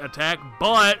 3 attack,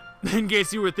 but in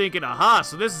case you were thinking, aha,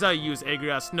 so this is how you use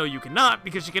Agrias. No, you cannot,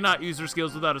 because she cannot use her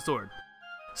skills without a sword.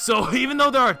 So even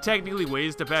though there are technically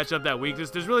ways to patch up that weakness,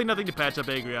 there's really nothing to patch up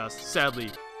Agrias,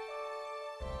 sadly.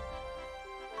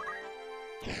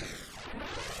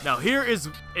 Now here is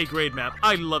a great map.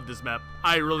 I love this map.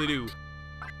 I really do.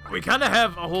 we kind of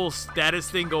have a whole status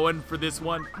thing going for this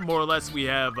one. More or less, we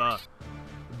have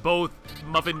both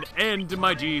Muffin and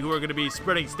my G who are going to be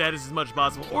spreading status as much as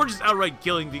possible, or just outright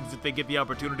killing things if they get the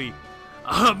opportunity.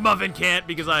 Muffin can't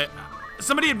because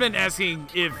somebody had been asking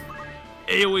if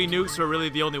AoE nukes are really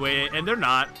the only way, and they're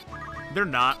not. They're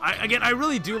not. Again, I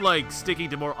really do like sticking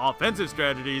to more offensive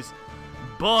strategies,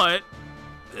 but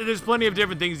there's plenty of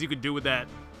different things you can do with that.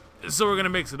 So we're going to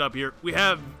mix it up here. We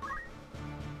have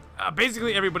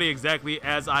basically everybody exactly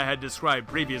as I had described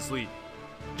previously.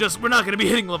 Just, we're not going to be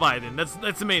hitting Leviathan.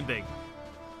 That's the main thing.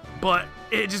 But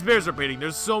it just bears repeating.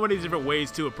 There's so many different ways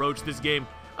to approach this game.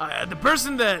 The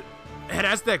person that had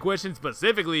asked that question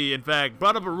specifically, in fact,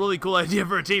 brought up a really cool idea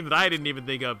for a team that I didn't even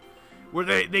think of. Where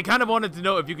they kind of wanted to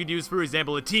know if you could use, for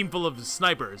example, a team full of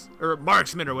snipers, or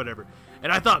marksmen, or whatever.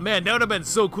 And I thought, man, that would have been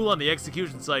so cool on the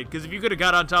execution site, because if you could have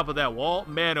got on top of that wall,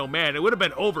 man, oh man, it would have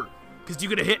been over. Because you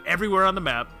could have hit everywhere on the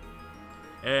map.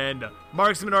 And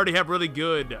marksmen already have really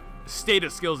good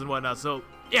status skills and whatnot, so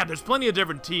yeah, there's plenty of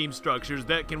different team structures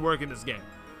that can work in this game,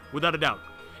 without a doubt.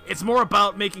 It's more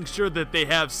about making sure that they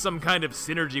have some kind of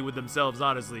synergy with themselves,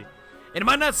 honestly. And it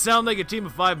might not sound like a team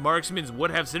of 5 marksmen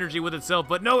would have synergy with itself,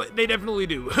 but no, they definitely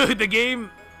do. The game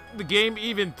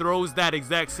even throws that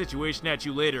exact situation at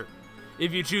you later,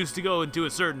 if you choose to go into a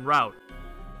certain route.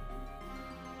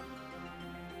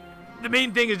 The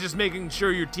main thing is just making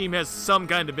sure your team has some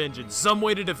kind of engine, some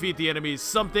way to defeat the enemies,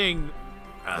 something.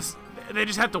 They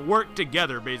just have to work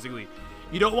together, basically.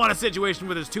 You don't want a situation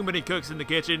where there's too many cooks in the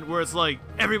kitchen, where it's like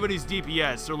everybody's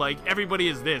DPS, or like everybody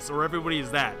is this, or everybody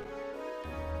is that.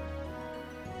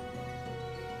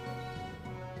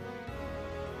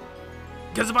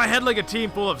 Because if I had like a team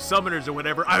full of summoners or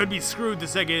whatever, I would be screwed the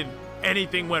second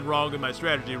anything went wrong with my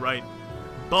strategy, right?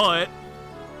 But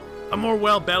a more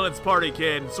well-balanced party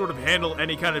can sort of handle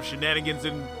any kind of shenanigans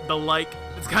and the like.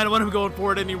 It's kind of what I'm going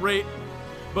for at any rate.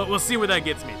 But we'll see where that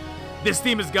gets me. This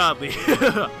theme is godly.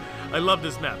 I love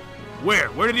this map. Where?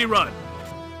 Where did he run?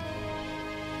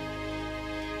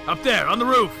 Up there, on the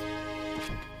roof.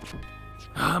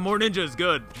 More ninjas,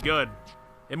 good, good.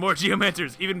 And more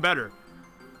geomancers, even better.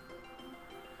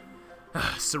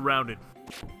 Surrounded.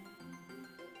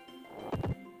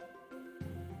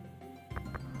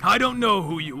 I don't know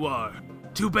who you are.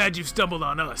 Too bad you stumbled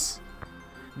on us.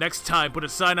 Next time, put a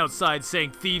sign outside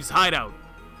saying Thieves Hideout.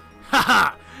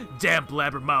 Haha! Damn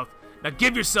blabbermouth. Now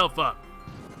give yourself up.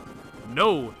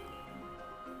 No.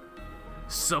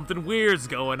 Something weird's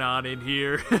going on in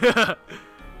here.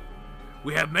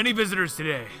 We have many visitors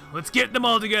today. Let's get them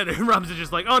all together. Rums is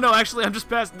just like, oh no, actually, I'm just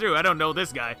passing through. I don't know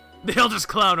this guy. They'll just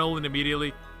clown Olan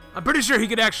immediately. I'm pretty sure he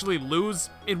could actually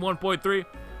lose in 1.3.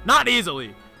 Not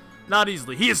easily. Not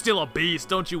easily. He is still a beast.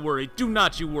 Don't you worry. Do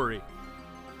not you worry.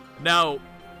 Now,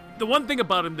 the one thing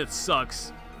about him that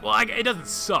sucks, well, it doesn't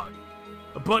suck,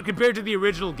 but compared to the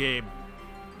original game,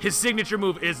 his signature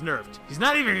move is nerfed. He's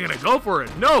not even gonna go for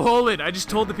it. No, Olan, I just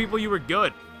told the people you were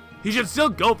good. He should still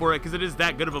go for it because it is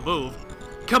that good of a move.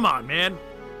 Come on, man.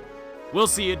 We'll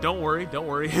see it. Don't worry. Don't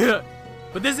worry.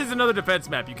 But this is another defense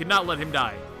map. You cannot let him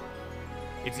die.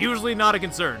 It's usually not a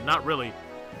concern. Not really.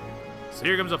 So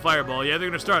here comes a fireball. Yeah, they're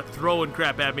going to start throwing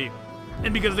crap at me.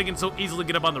 And because they can so easily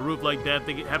get up on the roof like that,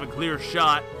 they have a clear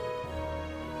shot.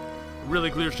 Really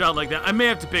clear shot like that. I may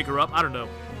have to pick her up. I don't know.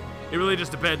 It really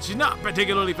just depends. She's not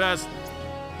particularly fast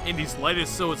in the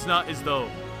slightest, so it's not as though...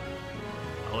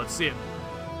 Oh, let's see it.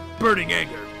 Burning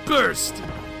anger. Burst!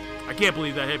 I can't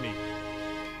believe that hit me.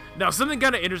 Now, something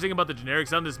kind of interesting about the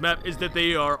generics on this map is that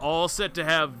they are all set to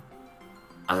have...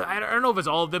 I don't know if it's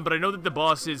all of them, but I know that the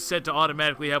boss is set to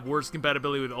automatically have worse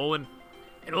compatibility with Olan.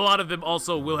 And a lot of them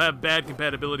also will have bad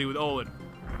compatibility with Olan.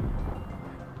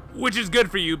 Which is good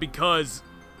for you because,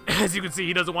 as you can see,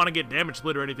 he doesn't want to get damage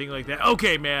split or anything like that.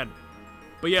 Okay, man.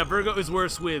 But yeah, Virgo is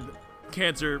worse with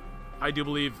Cancer, I do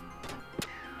believe.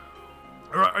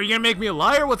 Are you going to make me a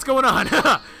liar? What's going on?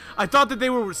 I thought that they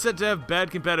were set to have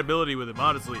bad compatibility with him,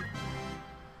 honestly.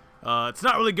 It's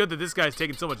not really good that this guy's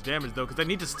taking so much damage, though, because I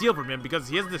need to steal from him because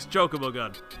he has this chocobo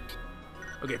gun.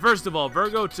 Okay, first of all,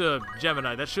 Virgo to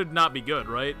Gemini. That should not be good,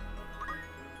 right?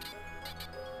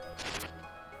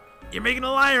 You're making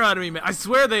a liar out of me, man. I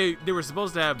swear they were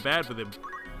supposed to have bad with him.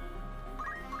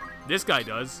 This guy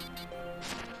does.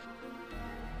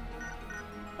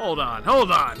 Hold on,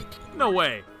 hold on. No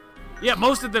way. Yeah,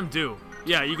 most of them do.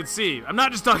 Yeah, you can see. I'm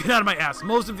not just talking out of my ass.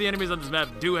 Most of the enemies on this map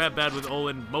do have bad with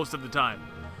Olan most of the time.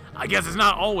 I guess it's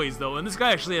not always, though, and this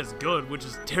guy actually has good, which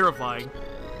is terrifying.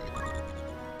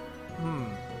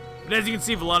 But as you can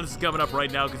see, Olan is coming up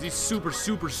right now because he's super,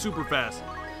 super, super fast.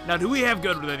 Now, do we have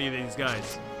good with any of these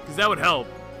guys? Because that would help.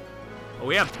 Oh,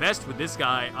 we have best with this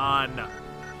guy on...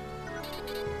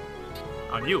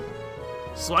 on you.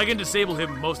 So I can disable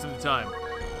him most of the time.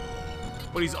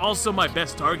 But he's also my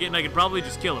best target, and I could probably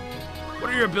just kill him. What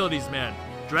are your abilities, man?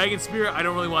 Dragon Spear, I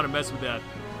don't really want to mess with that.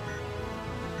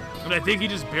 And I think he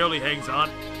just barely hangs on.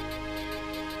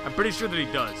 I'm pretty sure that he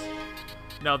does.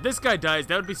 Now, if this guy dies,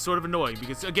 that would be sort of annoying,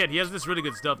 because, again, he has this really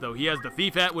good stuff, though. He has the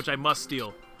Thief Hat, which I must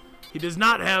steal. He does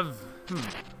not have...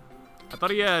 I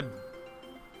thought he had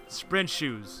Sprint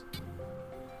Shoes,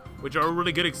 which are a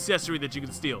really good accessory that you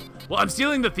can steal. Well, I'm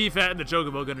stealing the Thief Hat and the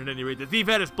Chocobo Gun at any rate. The Thief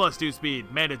Hat is +2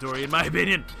 speed, mandatory, in my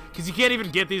opinion, because you can't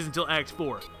even get these until Act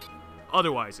 4.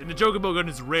 Otherwise, and the Chocobo Gun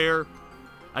is rare.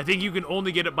 I think you can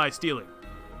only get it by stealing.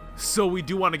 So we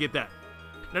do want to get that.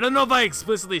 And I don't know if I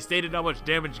explicitly stated how much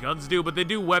damage guns do, but they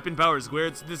do weapon power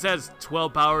squared. So this has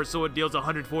 12 power, so it deals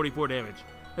 144 damage,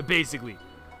 basically.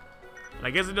 And I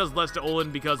guess it does less to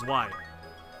Olan because why?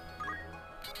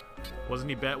 Wasn't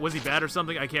he bad? Was he bad or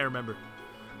something? I can't remember.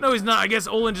 No, he's not. I guess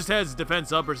Olan just has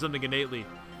defense up or something innately.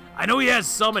 I know he has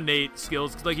some innate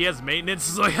skills, like he has maintenance,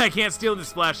 so I can't steal the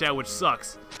Splash Out, which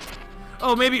sucks.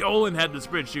 Oh, maybe Olan had the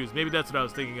Sprint Shoes. Maybe that's what I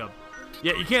was thinking of.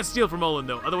 Yeah, you can't steal from Olan,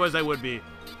 though. Otherwise, I would be.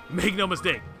 Make no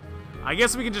mistake. I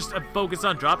guess we can just focus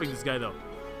on dropping this guy, though.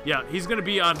 Yeah, he's going to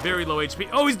be on very low HP.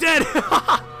 Oh, he's dead!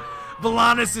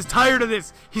 Villainous is tired of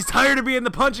this. He's tired of being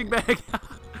the punching bag.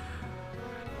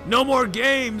 No more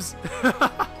games.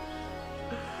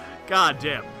 God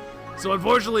damn. So,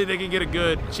 unfortunately, they can get a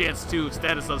good chance to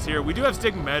status us here. We do have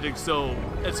Stigma Magic, so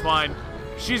it's fine.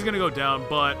 She's going to go down,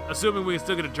 but assuming we can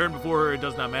still get a turn before her, it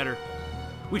does not matter.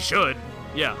 We should.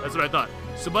 Yeah, that's what I thought.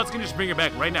 So Butts can just bring her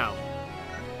back right now.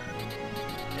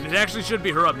 And it actually should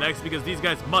be her up next because these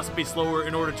guys must be slower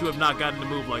in order to have not gotten to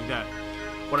move like that.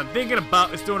 What I'm thinking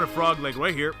about is throwing a frog leg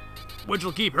right here, which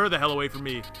will keep her the hell away from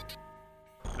me.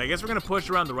 And I guess we're going to push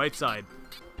around the right side.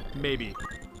 Maybe.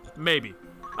 Maybe.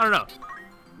 I don't know.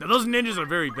 Now, those ninjas are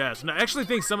very fast. And I actually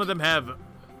think some of them have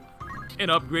an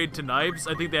upgrade to knives.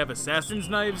 I think they have Assassin's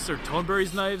Knives or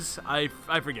Toneberry's Knives. I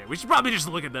forget. We should probably just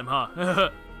look at them,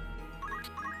 huh?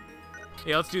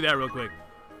 Yeah, let's do that real quick.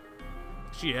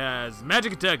 She has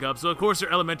magic attack up, so of course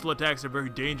her elemental attacks are very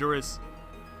dangerous.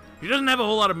 She doesn't have a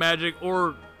whole lot of magic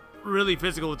or really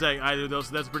physical attack either, though,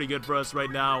 so that's pretty good for us right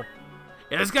now.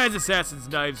 Yeah, this guy's Assassin's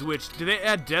Knives, which, do they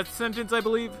add Death Sentence, I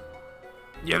believe?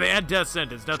 Yeah, they add Death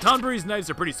Sentence. Now, Tonberry's Knives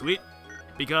are pretty sweet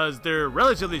because they're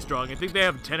relatively strong. I think they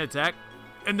have 10 attack,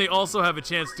 and they also have a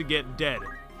chance to get dead.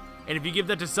 And if you give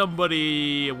that to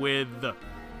somebody with...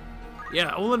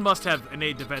 Yeah, Olan must have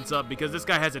innate defense up because this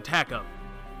guy has attack up.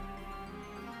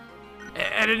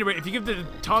 At any rate, if you give the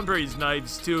Tonberry's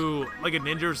Knives to like a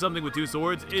ninja or something with 2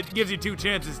 swords, it gives you 2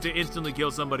 chances to instantly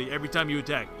kill somebody every time you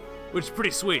attack, which is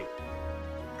pretty sweet.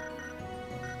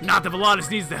 Not that Villainous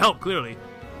needs the help, clearly.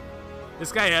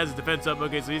 This guy has defense up,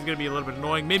 okay, so he's going to be a little bit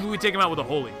annoying. Maybe we take him out with a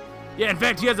Holy. Yeah, in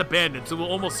fact, he has Abandon, so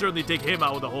we'll almost certainly take him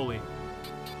out with a Holy.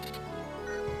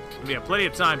 We have plenty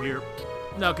of time here.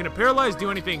 Now, can a Paralyze do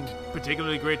anything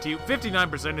particularly great to you?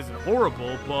 59% isn't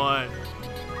horrible, but...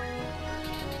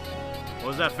 what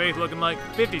was that Faith looking like?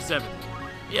 57.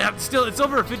 Yeah, still, it's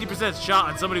over a 50% shot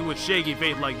on somebody with shaky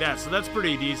Faith like that, so that's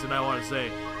pretty decent, I want to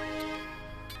say.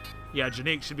 Yeah,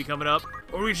 Janique should be coming up.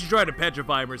 Or we should try to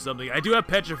Petrify him or something. I do have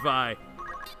Petrify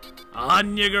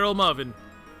on your girl Muffin.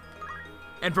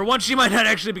 And for once, she might not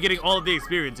actually be getting all of the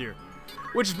experience here,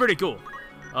 which is pretty cool.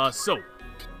 So...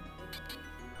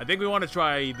 I think we want to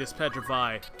try this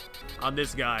Petrify on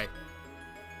this guy.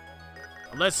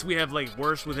 Unless we have, like,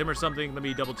 worse with him or something. Let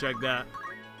me double check that.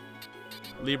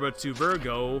 Libra to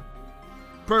Virgo.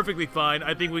 Perfectly fine.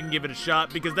 I think we can give it a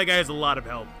shot because that guy has a lot of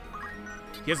health.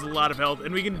 He has a lot of health.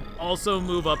 And we can also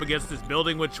move up against this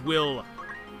building, which will...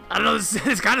 I don't know,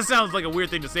 this kind of sounds like a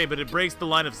weird thing to say, but it breaks the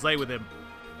line of sight with him.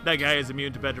 That guy is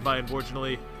immune to Petrify,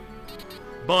 unfortunately.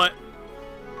 But...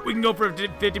 we can go for a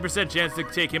 50% chance to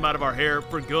take him out of our hair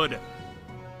for good.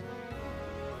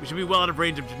 We should be well out of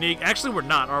range of Janique. Actually, we're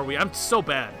not, are we? I'm so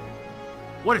bad.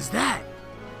 What is that?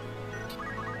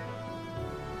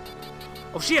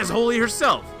 Oh, she has Holy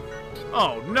herself.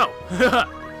 Oh, no.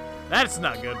 That's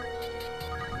not good.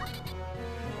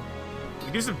 We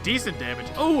can do some decent damage.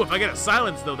 Oh, if I get a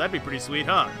silence, though, that'd be pretty sweet,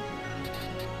 huh?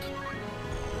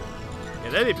 Yeah,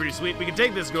 that'd be pretty sweet. We can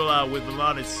take this girl out with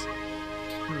Villainous.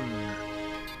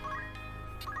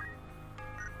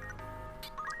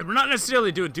 We're not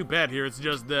necessarily doing too bad here, it's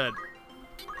just that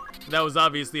that was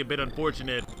obviously a bit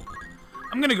unfortunate.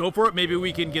 I'm gonna go for it. Maybe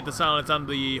we can get the silence on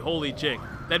the holy chick.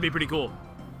 That'd be pretty cool.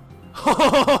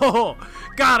 Oh,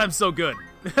 God, I'm so good.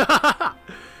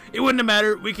 It wouldn't have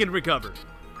mattered. We can recover.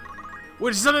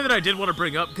 Which is something that I did want to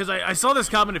bring up, because I saw this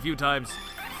comment a few times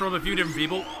from a few different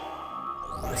people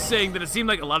saying that it seemed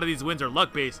like a lot of these wins are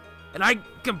luck-based. And I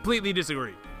completely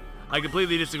disagree. I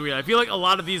completely disagree. I feel like a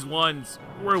lot of these ones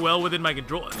were well within my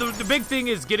control. The big thing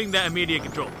is getting that immediate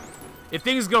control. If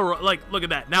things go wrong, like, look at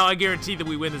that. Now I guarantee that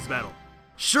we win this battle.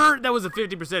 Sure, that was a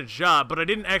 50% shot, but I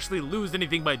didn't actually lose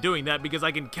anything by doing that because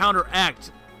I can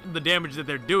counteract the damage that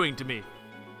they're doing to me.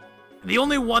 The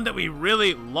only one that we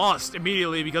really lost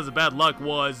immediately because of bad luck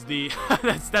was the...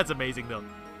 that's amazing, though.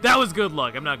 That was good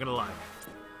luck, I'm not gonna lie.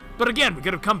 But again, we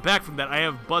could have come back from that. I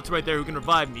have butts right there who can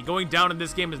revive me. Going down in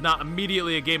this game is not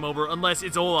immediately a game over unless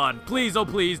it's Olan. Please, oh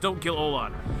please, don't kill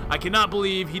Olan. I cannot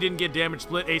believe he didn't get damage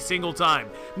split a single time.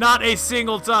 Not a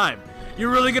single time. You're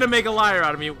really gonna make a liar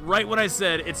out of me right when I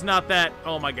said it's not that...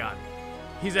 Oh my god.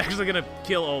 He's actually gonna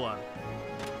kill Olan.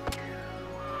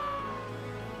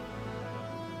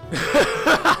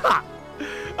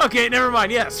 Okay, never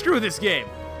mind. Yeah, screw this game.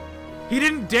 He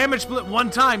didn't damage split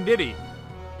one time, did he?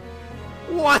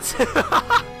 What?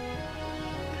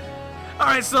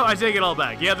 Alright, so I take it all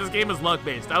back. Yeah, this game is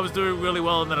luck-based. I was doing really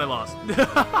well and then I lost.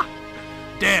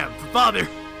 Damn, father.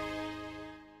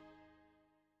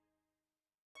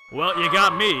 Well, you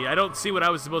got me. I don't see what I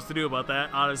was supposed to do about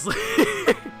that, honestly.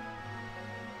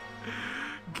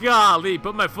 Golly,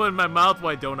 put my foot in my mouth,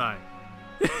 why don't I?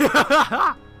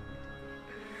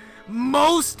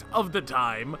 Most of the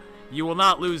time, you will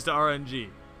not lose to RNG.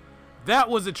 That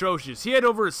was atrocious. He had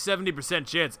over a 70%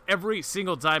 chance every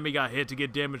single time he got hit to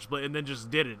get damage split and then just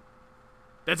didn't.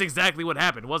 That's exactly what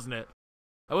happened, wasn't it?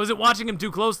 I wasn't watching him too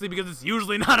closely because it's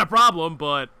usually not a problem,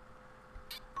 but...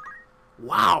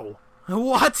 Wow.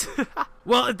 What?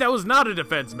 Well, if that was not a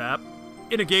defense map,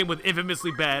 in a game with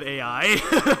infamously bad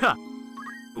AI,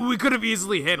 we could have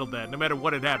easily handled that no matter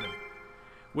what had happened.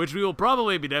 Which we will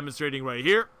probably be demonstrating right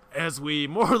here, as we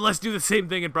more or less do the same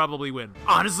thing and probably win.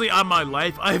 Honestly, on my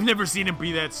life, I've never seen him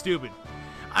be that stupid.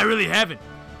 I really haven't.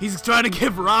 He's trying to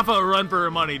give Rafa a run for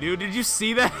her money, dude. Did you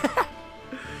see that?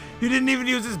 He didn't even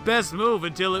use his best move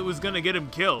until it was gonna get him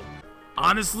killed.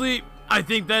 Honestly, I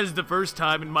think that is the first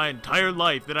time in my entire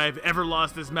life that I've ever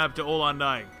lost this map to Olan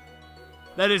dying.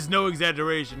 That is no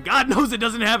exaggeration. God knows it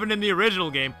doesn't happen in the original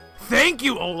game. Thank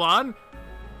you, Olan!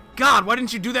 God, why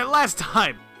didn't you do that last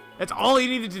time? That's all he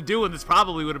needed to do and this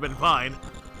probably would have been fine.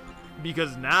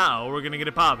 Because now we're gonna get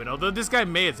it popping. Although this guy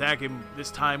may attack him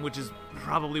this time, which is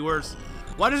probably worse.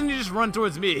 Why doesn't he just run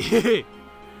towards me?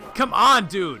 Come on,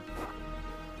 dude!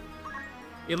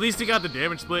 At least he got the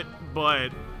damage split,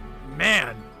 but...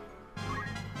 Man!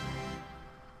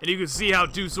 And you can see how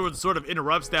Two Swords sort of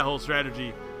interrupts that whole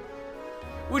strategy.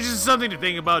 Which is something to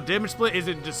think about. Damage split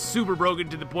isn't just super broken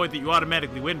to the point that you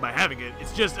automatically win by having it.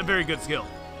 It's just a very good skill.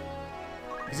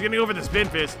 He's gonna go for the spin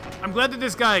fist. I'm glad that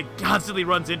this guy constantly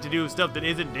runs in to do stuff that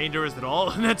isn't dangerous at all,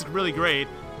 and that's really great.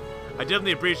 I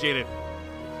definitely appreciate it.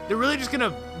 They're really just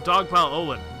gonna dogpile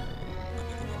Olan.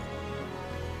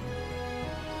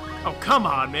 Oh, come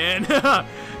on, man.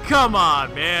 Come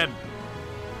on, man.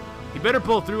 He better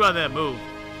pull through on that move.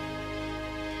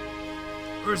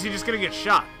 Or is he just gonna get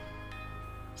shot?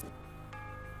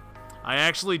 I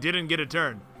actually didn't get a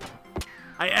turn.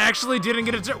 I actually didn't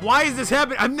get a turn. Why is this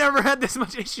happening? I've never had this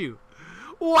much issue.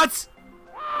 What?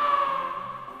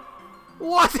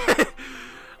 What?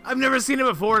 I've never seen it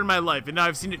before in my life, and now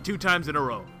I've seen it 2 times in a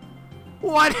row.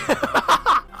 What?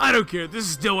 I don't care. This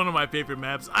is still one of my favorite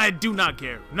maps. I do not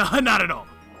care. No, not at all.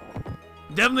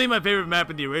 Definitely my favorite map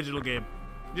in the original game.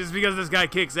 Just because this guy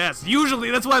kicks ass.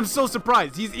 Usually, that's why I'm so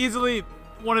surprised. He's easily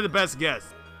one of the best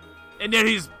guests. And yet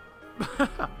he's...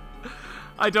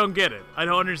 I don't get it. I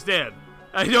don't understand.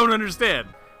 I don't understand.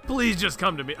 Please just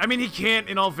come to me. I mean, he can't,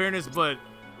 in all fairness, but...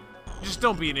 Just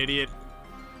don't be an idiot.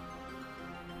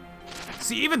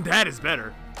 See, even that is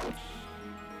better.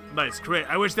 Nice crit.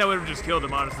 I wish that would have just killed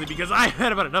him, honestly, because I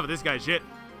had about enough of this guy's shit.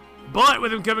 But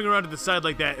with him coming around to the side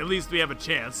like that, at least we have a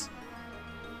chance.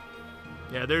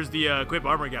 Yeah, there's the equip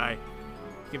armor guy.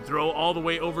 He can throw all the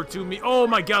way over to me. Oh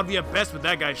my god, we have best with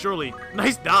that guy, surely.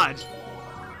 Nice dodge.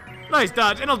 Nice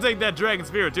dodge, and I'll take that Dragon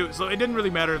Spirit too. So it didn't really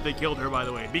matter if they killed her, by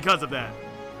the way, because of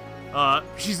that.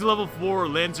 She's level 4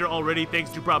 Lancer already thanks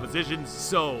to propositions,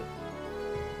 so...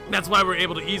 That's why we're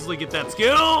able to easily get that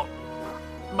skill.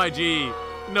 My G.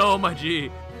 No, my G.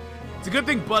 It's a good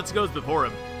thing Butts goes before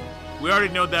him. We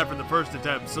already know that from the first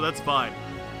attempt, so that's fine.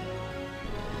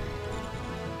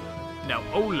 Now,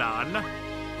 Olan.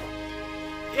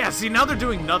 Yeah, see, now they're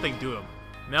doing nothing to him.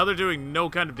 Now they're doing no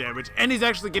kind of damage, and he's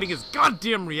actually getting his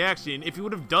goddamn reaction. If he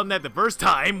would have done that the first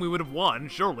time, we would have won,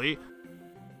 surely.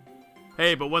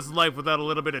 Hey, but what's life without a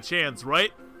little bit of chance,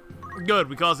 right? Good,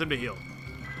 we caused him to heal.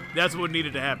 That's what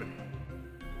needed to happen.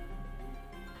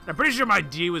 I'm pretty sure my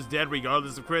G was dead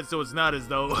regardless of crit, so it's not as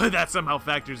though that somehow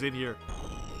factors in here.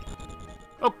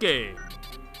 Okay.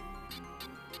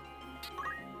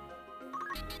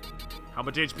 How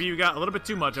much HP you got? A little bit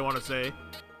too much, I want to say.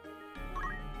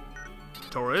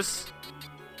 Taurus.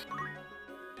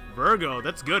 Virgo,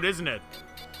 that's good, isn't it?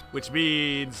 Which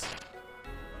means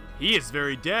he is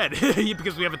very dead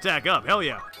because we have attack up. Hell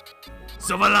yeah.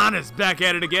 So Olan is back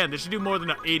at it again. This should do more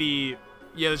than 80.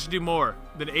 Yeah, this should do more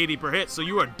than 80 per hit, so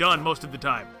you are done most of the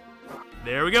time.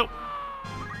 There we go.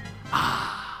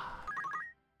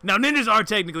 Now, ninjas are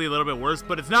technically a little bit worse,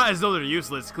 but it's not as though they're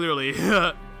useless, clearly.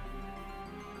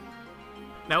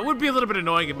 Now, it would be a little bit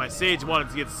annoying if my Sage wanted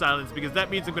to get silenced, because that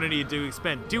means I'm going to need to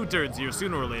expend 2 turns here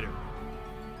sooner or later.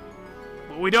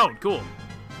 But we don't. Cool.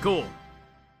 Cool.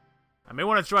 I may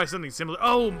want to try something similar.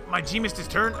 Oh, my G missed his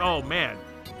turn? Oh, man.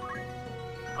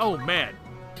 Oh, man.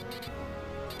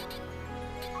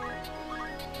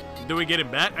 Do we get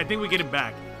him back? I think we get him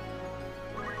back.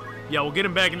 Yeah, we'll get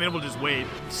him back and then we'll just wait.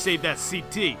 Save that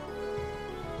CT.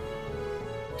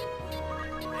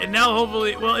 And now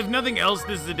hopefully, well, if nothing else,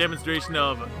 this is a demonstration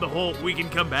of the whole we can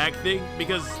come back thing,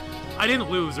 because I didn't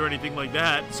lose or anything like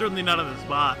that. Certainly not on the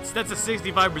spots. That's a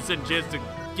 65% chance to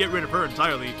get rid of her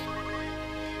entirely.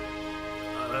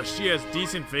 She has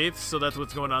decent faith, so that's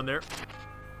what's going on there.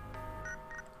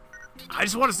 I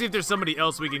just want to see if there's somebody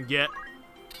else we can get.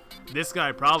 This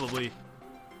guy, probably.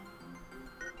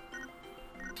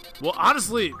 Well,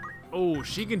 honestly, oh,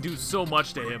 she can do so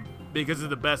much to him because of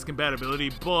the best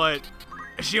compatibility, but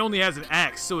she only has an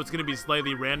axe, so it's going to be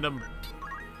slightly random.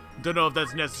 Don't know if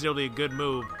that's necessarily a good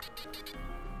move.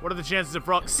 What are the chances of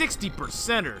frog?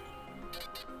 60%er.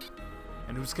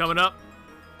 And who's coming up?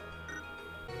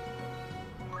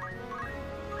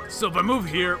 So if I move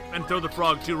here and throw the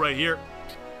frog too right here,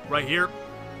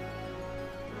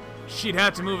 she'd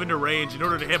have to move into range in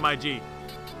order to hit my G.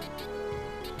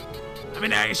 I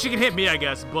mean, she can hit me, I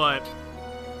guess, but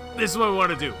this is what we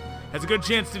want to do. Has a good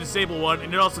chance to disable one,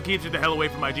 and it also keeps her the hell away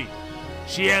from my G.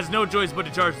 She has no choice but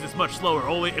to charge this much slower,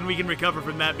 and we can recover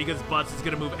from that because Butts is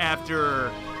going to move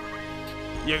after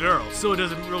your girl, so it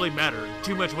doesn't really matter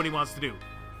too much what he wants to do.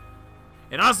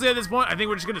 And honestly, at this point, I think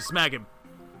we're just going to smack him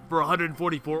for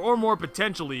 144 or more,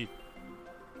 potentially.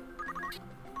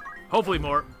 Hopefully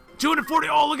more. 240,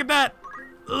 oh, look at that!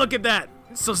 Look at that!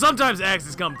 So sometimes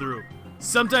axes come through.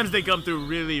 Sometimes they come through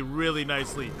really, really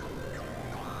nicely.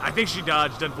 I think she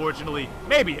dodged, unfortunately.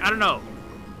 Maybe, I don't know.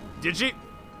 Did she?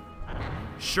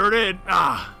 Sure did.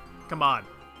 Ah, come on.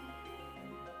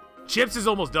 Chips is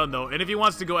almost done, though, and if he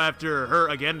wants to go after her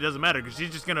again, it doesn't matter, because she's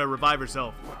just going to revive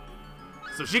herself.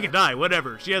 So she can die,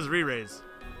 whatever. She has re-raise.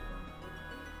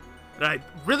 And I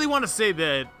really want to say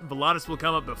that Volantis will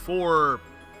come up before...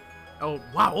 Oh,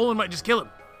 wow, Olan might just kill him.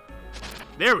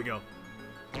 There we go.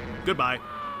 Goodbye.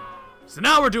 So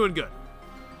now we're doing good.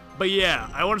 But yeah,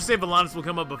 I want to say Volantis will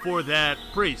come up before that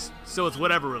Priest, so it's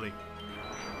whatever, really.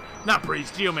 Not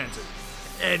Priest, Geomancer.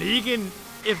 And he can,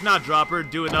 if not drop her,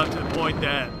 do enough to the point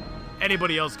that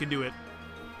anybody else can do it.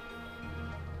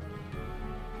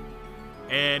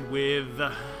 And with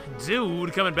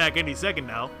Dude coming back any second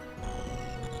now,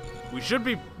 we should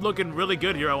be looking really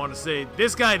good here, I want to say.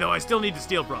 This guy, though, I still need to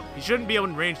steal from. He shouldn't be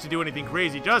in range to do anything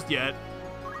crazy just yet.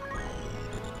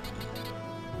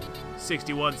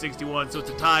 61, 61, so it's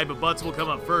a tie, but Butts will come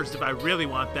up first if I really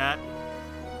want that.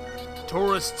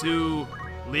 Taurus to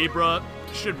Libra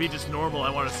should be just normal,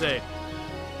 I want to say.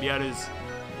 Yeah, it is.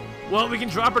 Well, we can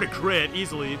drop her to crit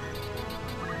easily.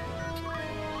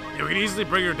 Yeah, we can easily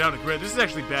bring her down to crit. This is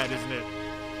actually bad, isn't it?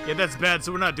 Yeah, that's bad,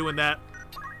 so we're not doing that.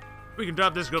 We can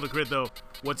drop this girl to crit, though.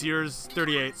 What's yours?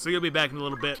 38, so you'll be back in a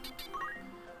little bit.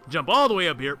 Jump all the way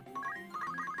up here.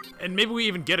 And maybe we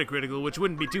even get a critical, which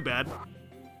wouldn't be too bad.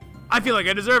 I feel like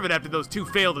I deserve it after those 2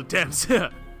 failed attempts.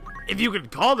 If you could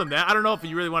call them that. I don't know if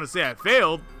you really want to say I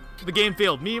failed. The game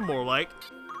failed me, more like.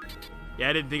 Yeah,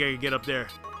 I didn't think I could get up there.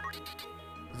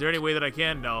 Is there any way that I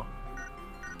can? No.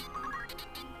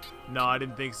 No, I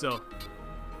didn't think so.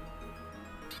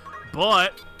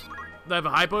 But, do I have a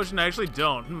high potion? I actually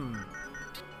don't.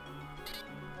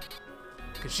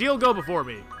 Because she'll go before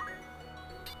me.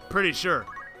 Pretty sure.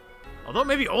 Although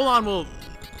maybe Olan will...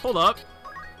 Hold up.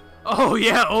 Oh,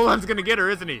 yeah, Olan's gonna get her,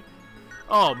 isn't he?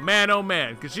 Oh,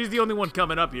 man, because she's the only one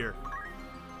coming up here.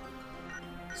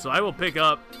 So I will pick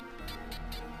up...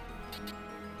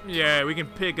 Yeah, we can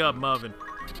pick up Muffin.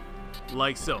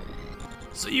 Like so.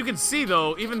 So you can see,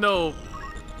 though, even though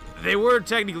they were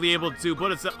technically able to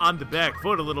put us on the back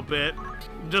foot a little bit,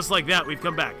 just like that, we've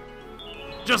come back.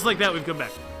 Just like that, we've come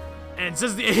back. And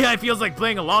since the AI feels like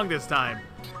playing along this time,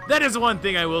 that is one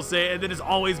thing I will say, and that has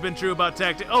always been true about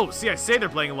tactics. Oh, see, I say they're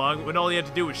playing along when all you had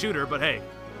to do was shoot her, but hey.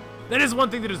 That is one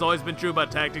thing that has always been true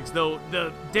about tactics, though.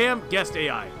 The damn guest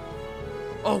AI.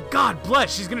 Oh, God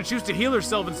bless. She's going to choose to heal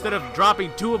herself instead of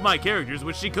dropping 2 of my characters,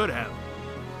 which she could have.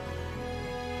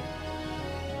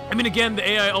 I mean, again, the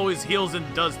AI always heals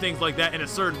and does things like that in a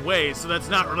certain way, so that's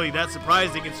not really that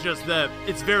surprising. It's just that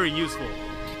it's very useful.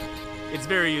 It's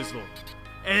very useful.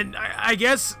 And I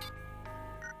guess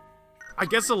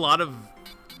a lot of...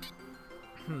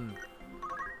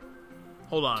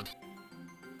 Hold on.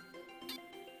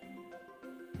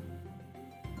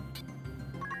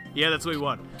 Yeah, that's what we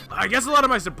want. I guess a lot of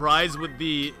my surprise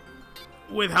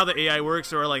with how the AI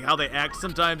works, or like how they act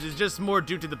sometimes, is just more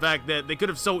due to the fact that they could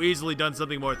have so easily done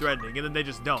something more threatening, and then they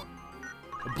just don't.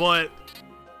 But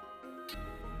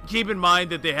keep in mind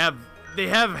that they have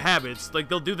habits. Like,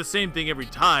 they'll do the same thing every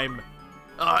time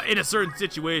in a certain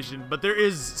situation, but there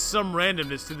is some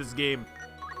randomness to this game.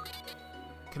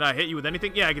 Can I hit you with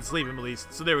anything? Yeah, I can sleep him at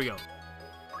least. So there we go.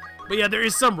 But yeah, there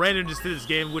is some randomness to this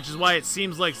game, which is why it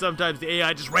seems like sometimes the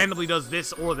AI just randomly does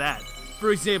this or that.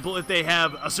 For example, if they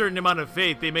have a certain amount of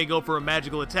faith, they may go for a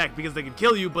magical attack because they can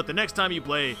kill you, but the next time you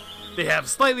play, they have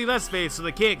slightly less faith, so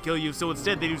they can't kill you, so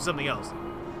instead they do something else.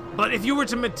 But if you were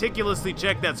to meticulously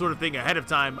check that sort of thing ahead of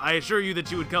time, I assure you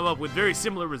that you would come up with very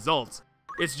similar results.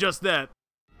 It's just that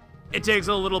it takes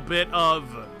a little bit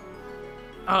of,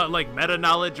 like,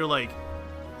 meta-knowledge or, like,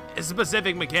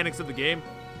 specific mechanics of the game.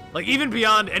 Like, even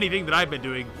beyond anything that I've been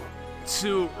doing,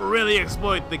 to really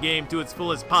exploit the game to its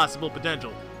fullest possible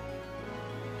potential.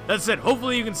 That said,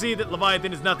 hopefully you can see that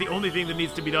Leviathan is not the only thing that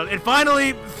needs to be done. And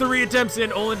finally, 3 attempts in,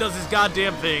 Olan does his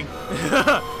goddamn thing.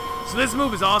 So this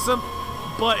move is awesome,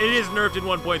 but it is nerfed in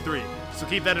 1.3. So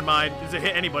keep that in mind. Does it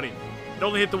hit anybody? It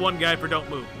only hit the one guy for don't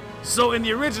move. So in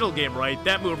the original game, right,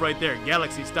 that move right there,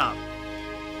 Galaxy Stop,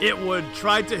 it would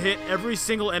try to hit every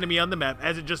single enemy on the map,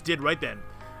 as it just did right then.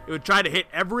 It would try to hit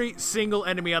every single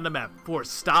enemy on the map for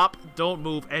stop, don't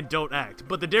move, and don't act.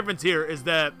 But the difference here is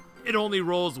that it only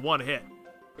rolls 1 hit.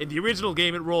 In the original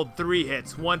game, it rolled 3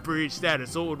 hits, 1 for each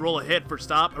status. So it would roll a hit for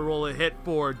stop, a roll a hit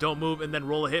for don't move, and then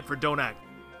roll a hit for don't act.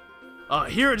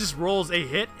 Here it just rolls a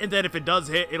hit, and then if it does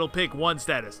hit, it'll pick 1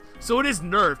 status. So it is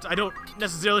nerfed. I don't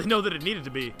necessarily know that it needed to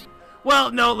be.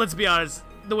 Well, no, let's be honest.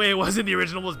 The way it was in the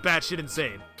original was batshit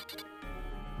insane.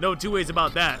 No 2 ways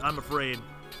about that, I'm afraid.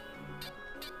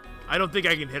 I don't think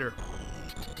I can hit her.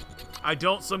 I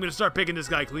don't, so I'm going to start picking this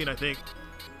guy clean, I think.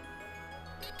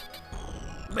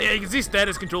 But yeah, you can see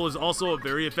status control is also a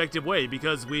very effective way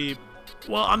because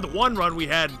well, on the one run, we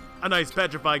had a nice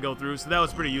Petrify go through, so that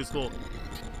was pretty useful.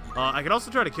 I can also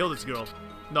try to kill this girl.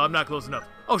 No, I'm not close enough.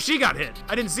 Oh, she got hit.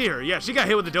 I didn't see her. Yeah, she got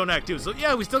hit with the don't act too. So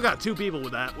yeah, we still got 2 people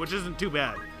with that, which isn't too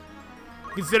bad.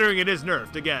 Considering it is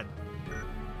nerfed, again.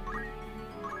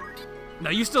 Now,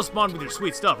 you still spawned with your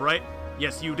sweet stuff, right?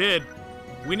 Yes, you did.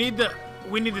 We need the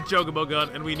Chocobo gun,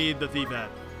 and we need the Thief Hat.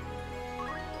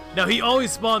 Now, he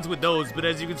always spawns with those, but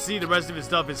as you can see, the rest of his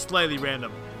stuff is slightly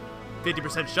random.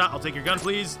 50% shot. I'll take your gun,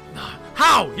 please.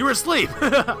 How? You were asleep!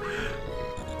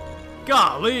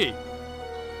 Golly!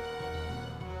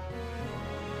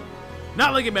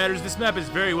 Not like it matters. This map is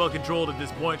very well controlled at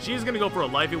this point. She is going to go for a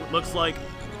life, it looks like.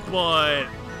 But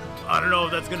I don't know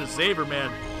if that's going to save her, man.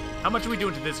 How much are we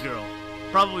doing to this girl?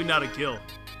 Probably not a kill.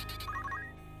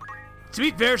 To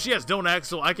be fair, she has don't act,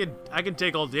 so I can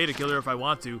take all day to kill her if I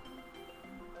want to.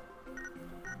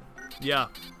 Yeah.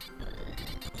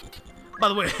 By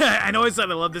the way, I know I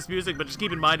said I love this music, but just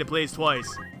keep in mind it plays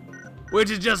twice. Which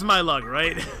is just my luck,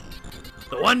 right?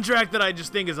 The one track that I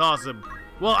just think is awesome.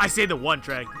 Well, I say the one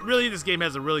track. Really, this game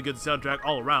has a really good soundtrack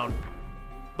all around.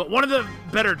 But one of the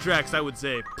better tracks, I would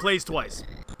say, plays twice.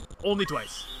 Only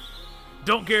twice.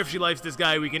 Don't care if she likes this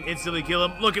guy, we can instantly kill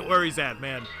him. Look at where he's at,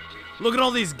 man. Look at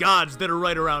all these gods that are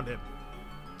right around him.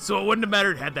 So it wouldn't have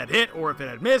mattered had that hit or if it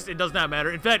had missed. It does not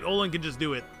matter. In fact, Olan can just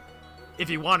do it if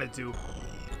he wanted to.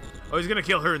 Oh, he's gonna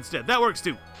kill her instead. That works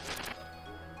too.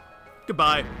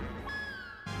 Goodbye.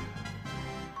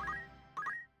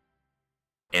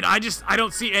 And I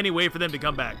don't see any way for them to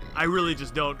come back. I really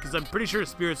just don't, because I'm pretty sure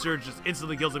Spirit Surge just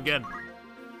instantly kills him again.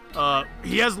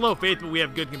 He has low faith, but we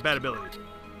have good compatibility.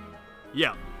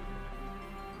 Yeah.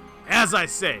 As I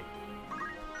say.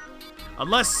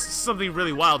 Unless something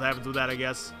really wild happens with that, I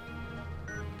guess.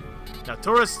 Now,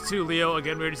 Taurus to Leo.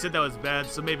 Again, we already said that was bad,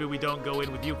 so maybe we don't go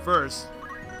in with you first.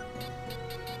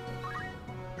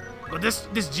 But this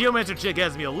Geomancer chick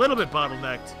has me a little bit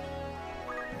bottlenecked.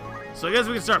 So I guess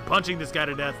we can start punching this guy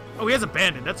to death. Oh, he has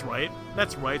Abandon. That's right.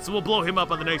 That's right. So we'll blow him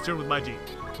up on the next turn with my G.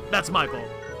 That's my fault.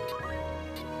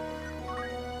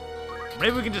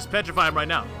 Maybe we can just petrify him right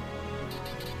now.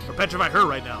 Or petrify her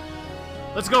right now.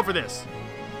 Let's go for this.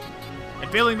 And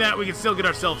failing that, we can still get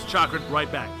ourselves chakra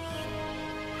right back.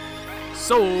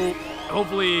 So,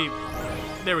 hopefully...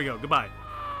 There we go. Goodbye.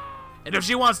 And if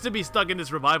she wants to be stuck in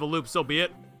this revival loop, so be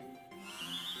it.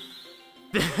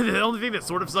 The only thing that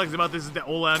sort of sucks about this is that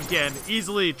Olan can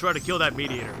easily try to kill that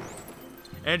mediator.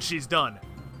 And she's done.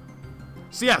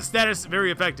 So yeah, status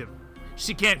very effective.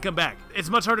 She can't come back. It's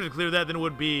much harder to clear that than it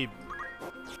would be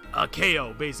a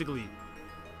KO, basically.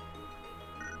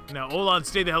 Now, Olan,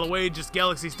 stay the hell away. Just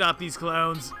Galaxy stop these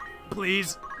clowns.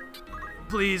 Please.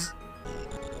 Please.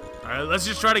 Alright, let's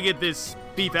just try to get this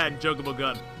beef hat and chocobo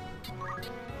gun.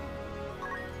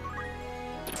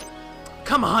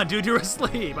 Come on, dude, you're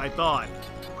asleep, I thought.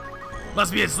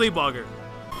 Must be a sleepwalker.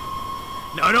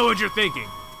 Now, I know what you're thinking.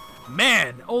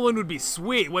 Man, Olan would be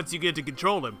sweet once you get to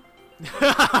control him.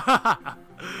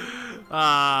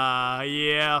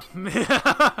 Yeah.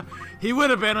 He would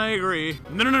have been, I agree.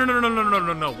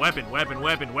 No. Weapon.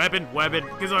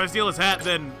 Because if I steal his hat,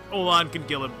 then Olan can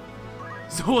kill him.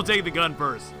 So we'll take the gun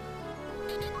first.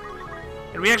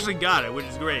 And we actually got it, which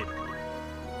is great.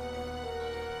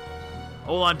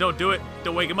 Olan, don't do it.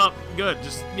 Don't wake him up. Good.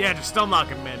 Just stun lock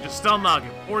him, man. Just stun lock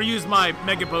him. Or use my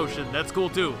mega potion. That's cool,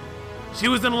 too. She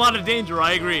was in a lot of danger,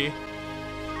 I agree.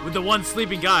 With the one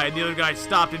sleeping guy and the other guy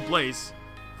stopped in place.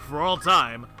 For all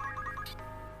time.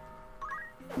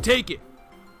 Take it.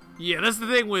 Yeah, that's the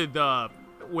thing with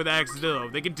axes, though.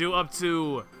 They can do up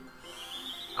to...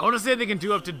 I want to say they can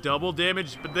do up to double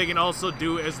damage, but they can also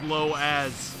do as low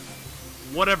as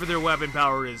whatever their weapon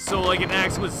power is. So, like, an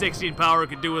axe with 16 power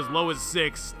can do as low as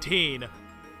 16,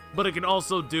 but it can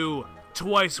also do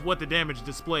twice what the damage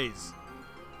displays.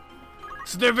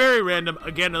 So they're very random,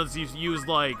 again, unless you use,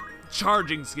 like,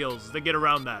 charging skills that get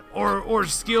around that. Or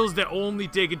skills that only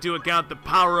take into account the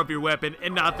power of your weapon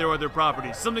and not their other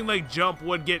properties. Something like jump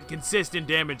would get consistent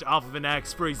damage off of an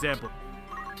axe, for example.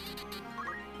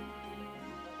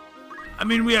 I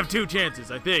mean, we have 2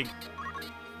 chances, I think.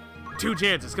 2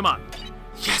 chances, come on.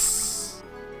 Yes!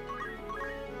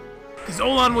 Because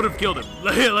Olan would have killed him.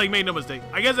 Like, make no mistake.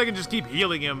 I guess I can just keep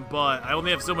healing him, but I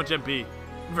only have so much MP.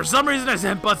 For some reason, I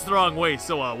sent butts the wrong way,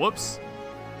 so, whoops.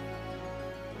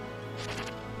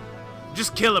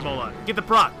 Just kill him, Olan. Get the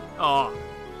proc. Aw.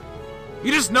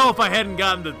 You just know if I hadn't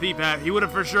gotten the thief hat, he would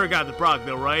have for sure gotten the proc,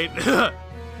 though, right?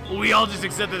 We all just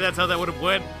accept that that's how that would have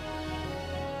went.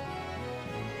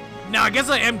 Now, I guess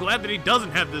I am glad that he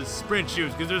doesn't have the sprint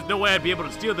shoes, because there's no way I'd be able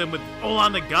to steal them with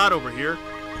Olan the God over here.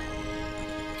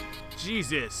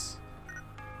 Jesus.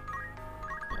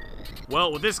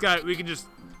 Well, with this guy, we can just...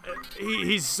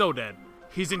 he's so dead.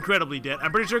 He's incredibly dead.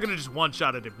 I'm pretty sure I'm going to just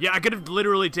one-shot at him. Yeah, I could have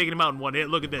literally taken him out in one hit.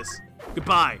 Look at this.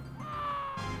 Goodbye.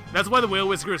 That's why the whale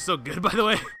whisker is so good, by the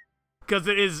way. Because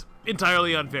it is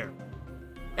entirely unfair.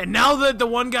 And now that the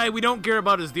one guy we don't care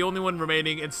about is the only one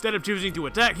remaining, instead of choosing to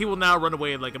attack, he will now run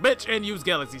away like a bitch and use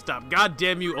Galaxy Stop. God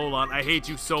damn you, Olan. I hate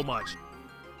you so much.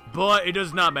 But it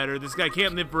does not matter. This guy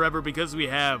can't live forever because we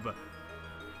have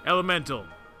Elemental.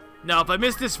 Now, if I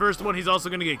miss this first one, he's also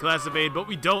going to get Class Evade, but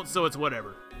we don't, so it's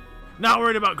whatever. Not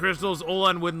worried about crystals.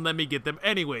 Olan wouldn't let me get them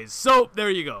anyways. So, there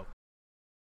you go.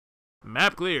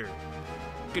 Map clear.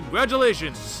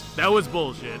 Congratulations. That was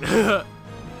bullshit.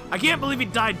 I can't believe he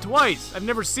died twice. I've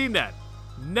never seen that.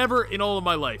 Never in all of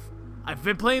my life. I've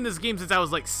been playing this game since I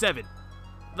was like 7.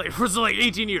 Like, for like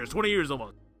 18 years, 20 years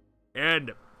almost.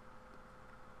 And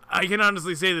I can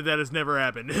honestly say that that has never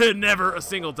happened. Never a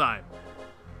single time.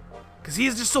 Because he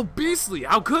is just so beastly.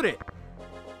 How could it?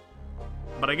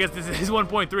 But I guess this is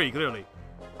 1.3, clearly.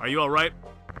 Are you alright?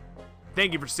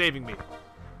 Thank you for saving me.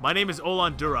 My name is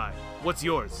Olan Durai. What's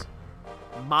yours?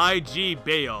 My G.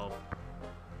 Bayov.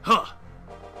 Huh.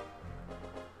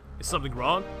 Is something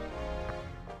wrong?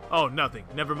 Oh, nothing.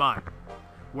 Never mind.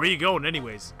 Where are you going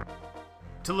anyways?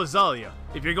 To Lazalia.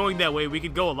 If you're going that way, we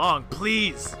could go along.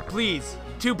 Please. Please.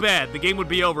 Too bad. The game would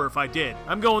be over if I did.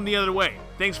 I'm going the other way.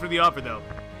 Thanks for the offer, though.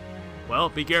 Well,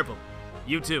 be careful.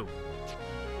 You too.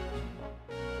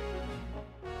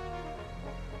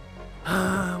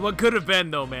 What could have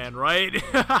been, though, man, right?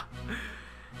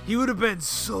 He would have been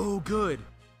so good.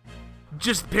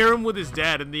 Just pair him with his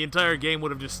dad and the entire game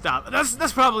would have just stopped.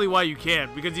 That's probably why you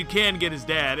can't, because you can get his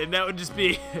dad, and that would just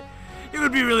be... it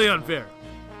would be really unfair.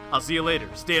 I'll see you later.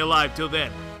 Stay alive till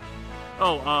then.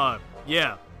 Oh,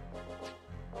 yeah.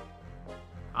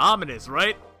 Ominous,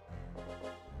 right?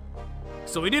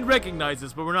 So we did recognize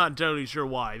this, but we're not entirely sure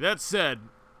why. That said,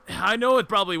 I know it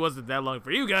probably wasn't that long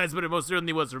for you guys, but it most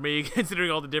certainly was for me, considering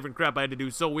all the different crap I had to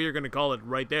do, so we are going to call it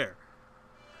right there.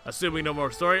 Assuming no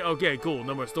more story? Okay, cool,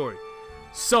 no more story.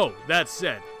 So, that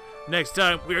said, next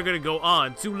time we are going to go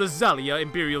on to Lazalia,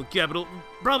 Imperial Capital.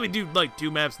 Probably do like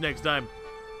 2 maps next time.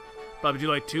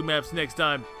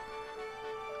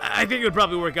 I think it would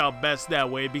probably work out best that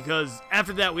way, because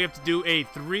after that we have to do a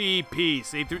 3-piece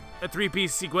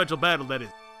sequential battle, that is.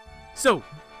 So,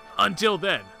 until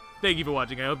then, thank you for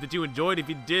watching. I hope that you enjoyed. If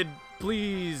you did,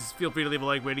 please feel free to leave a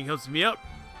like rating. Helps me out.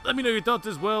 Let me know your thoughts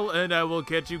as well, and I will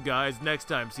catch you guys next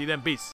time. See you then. Peace.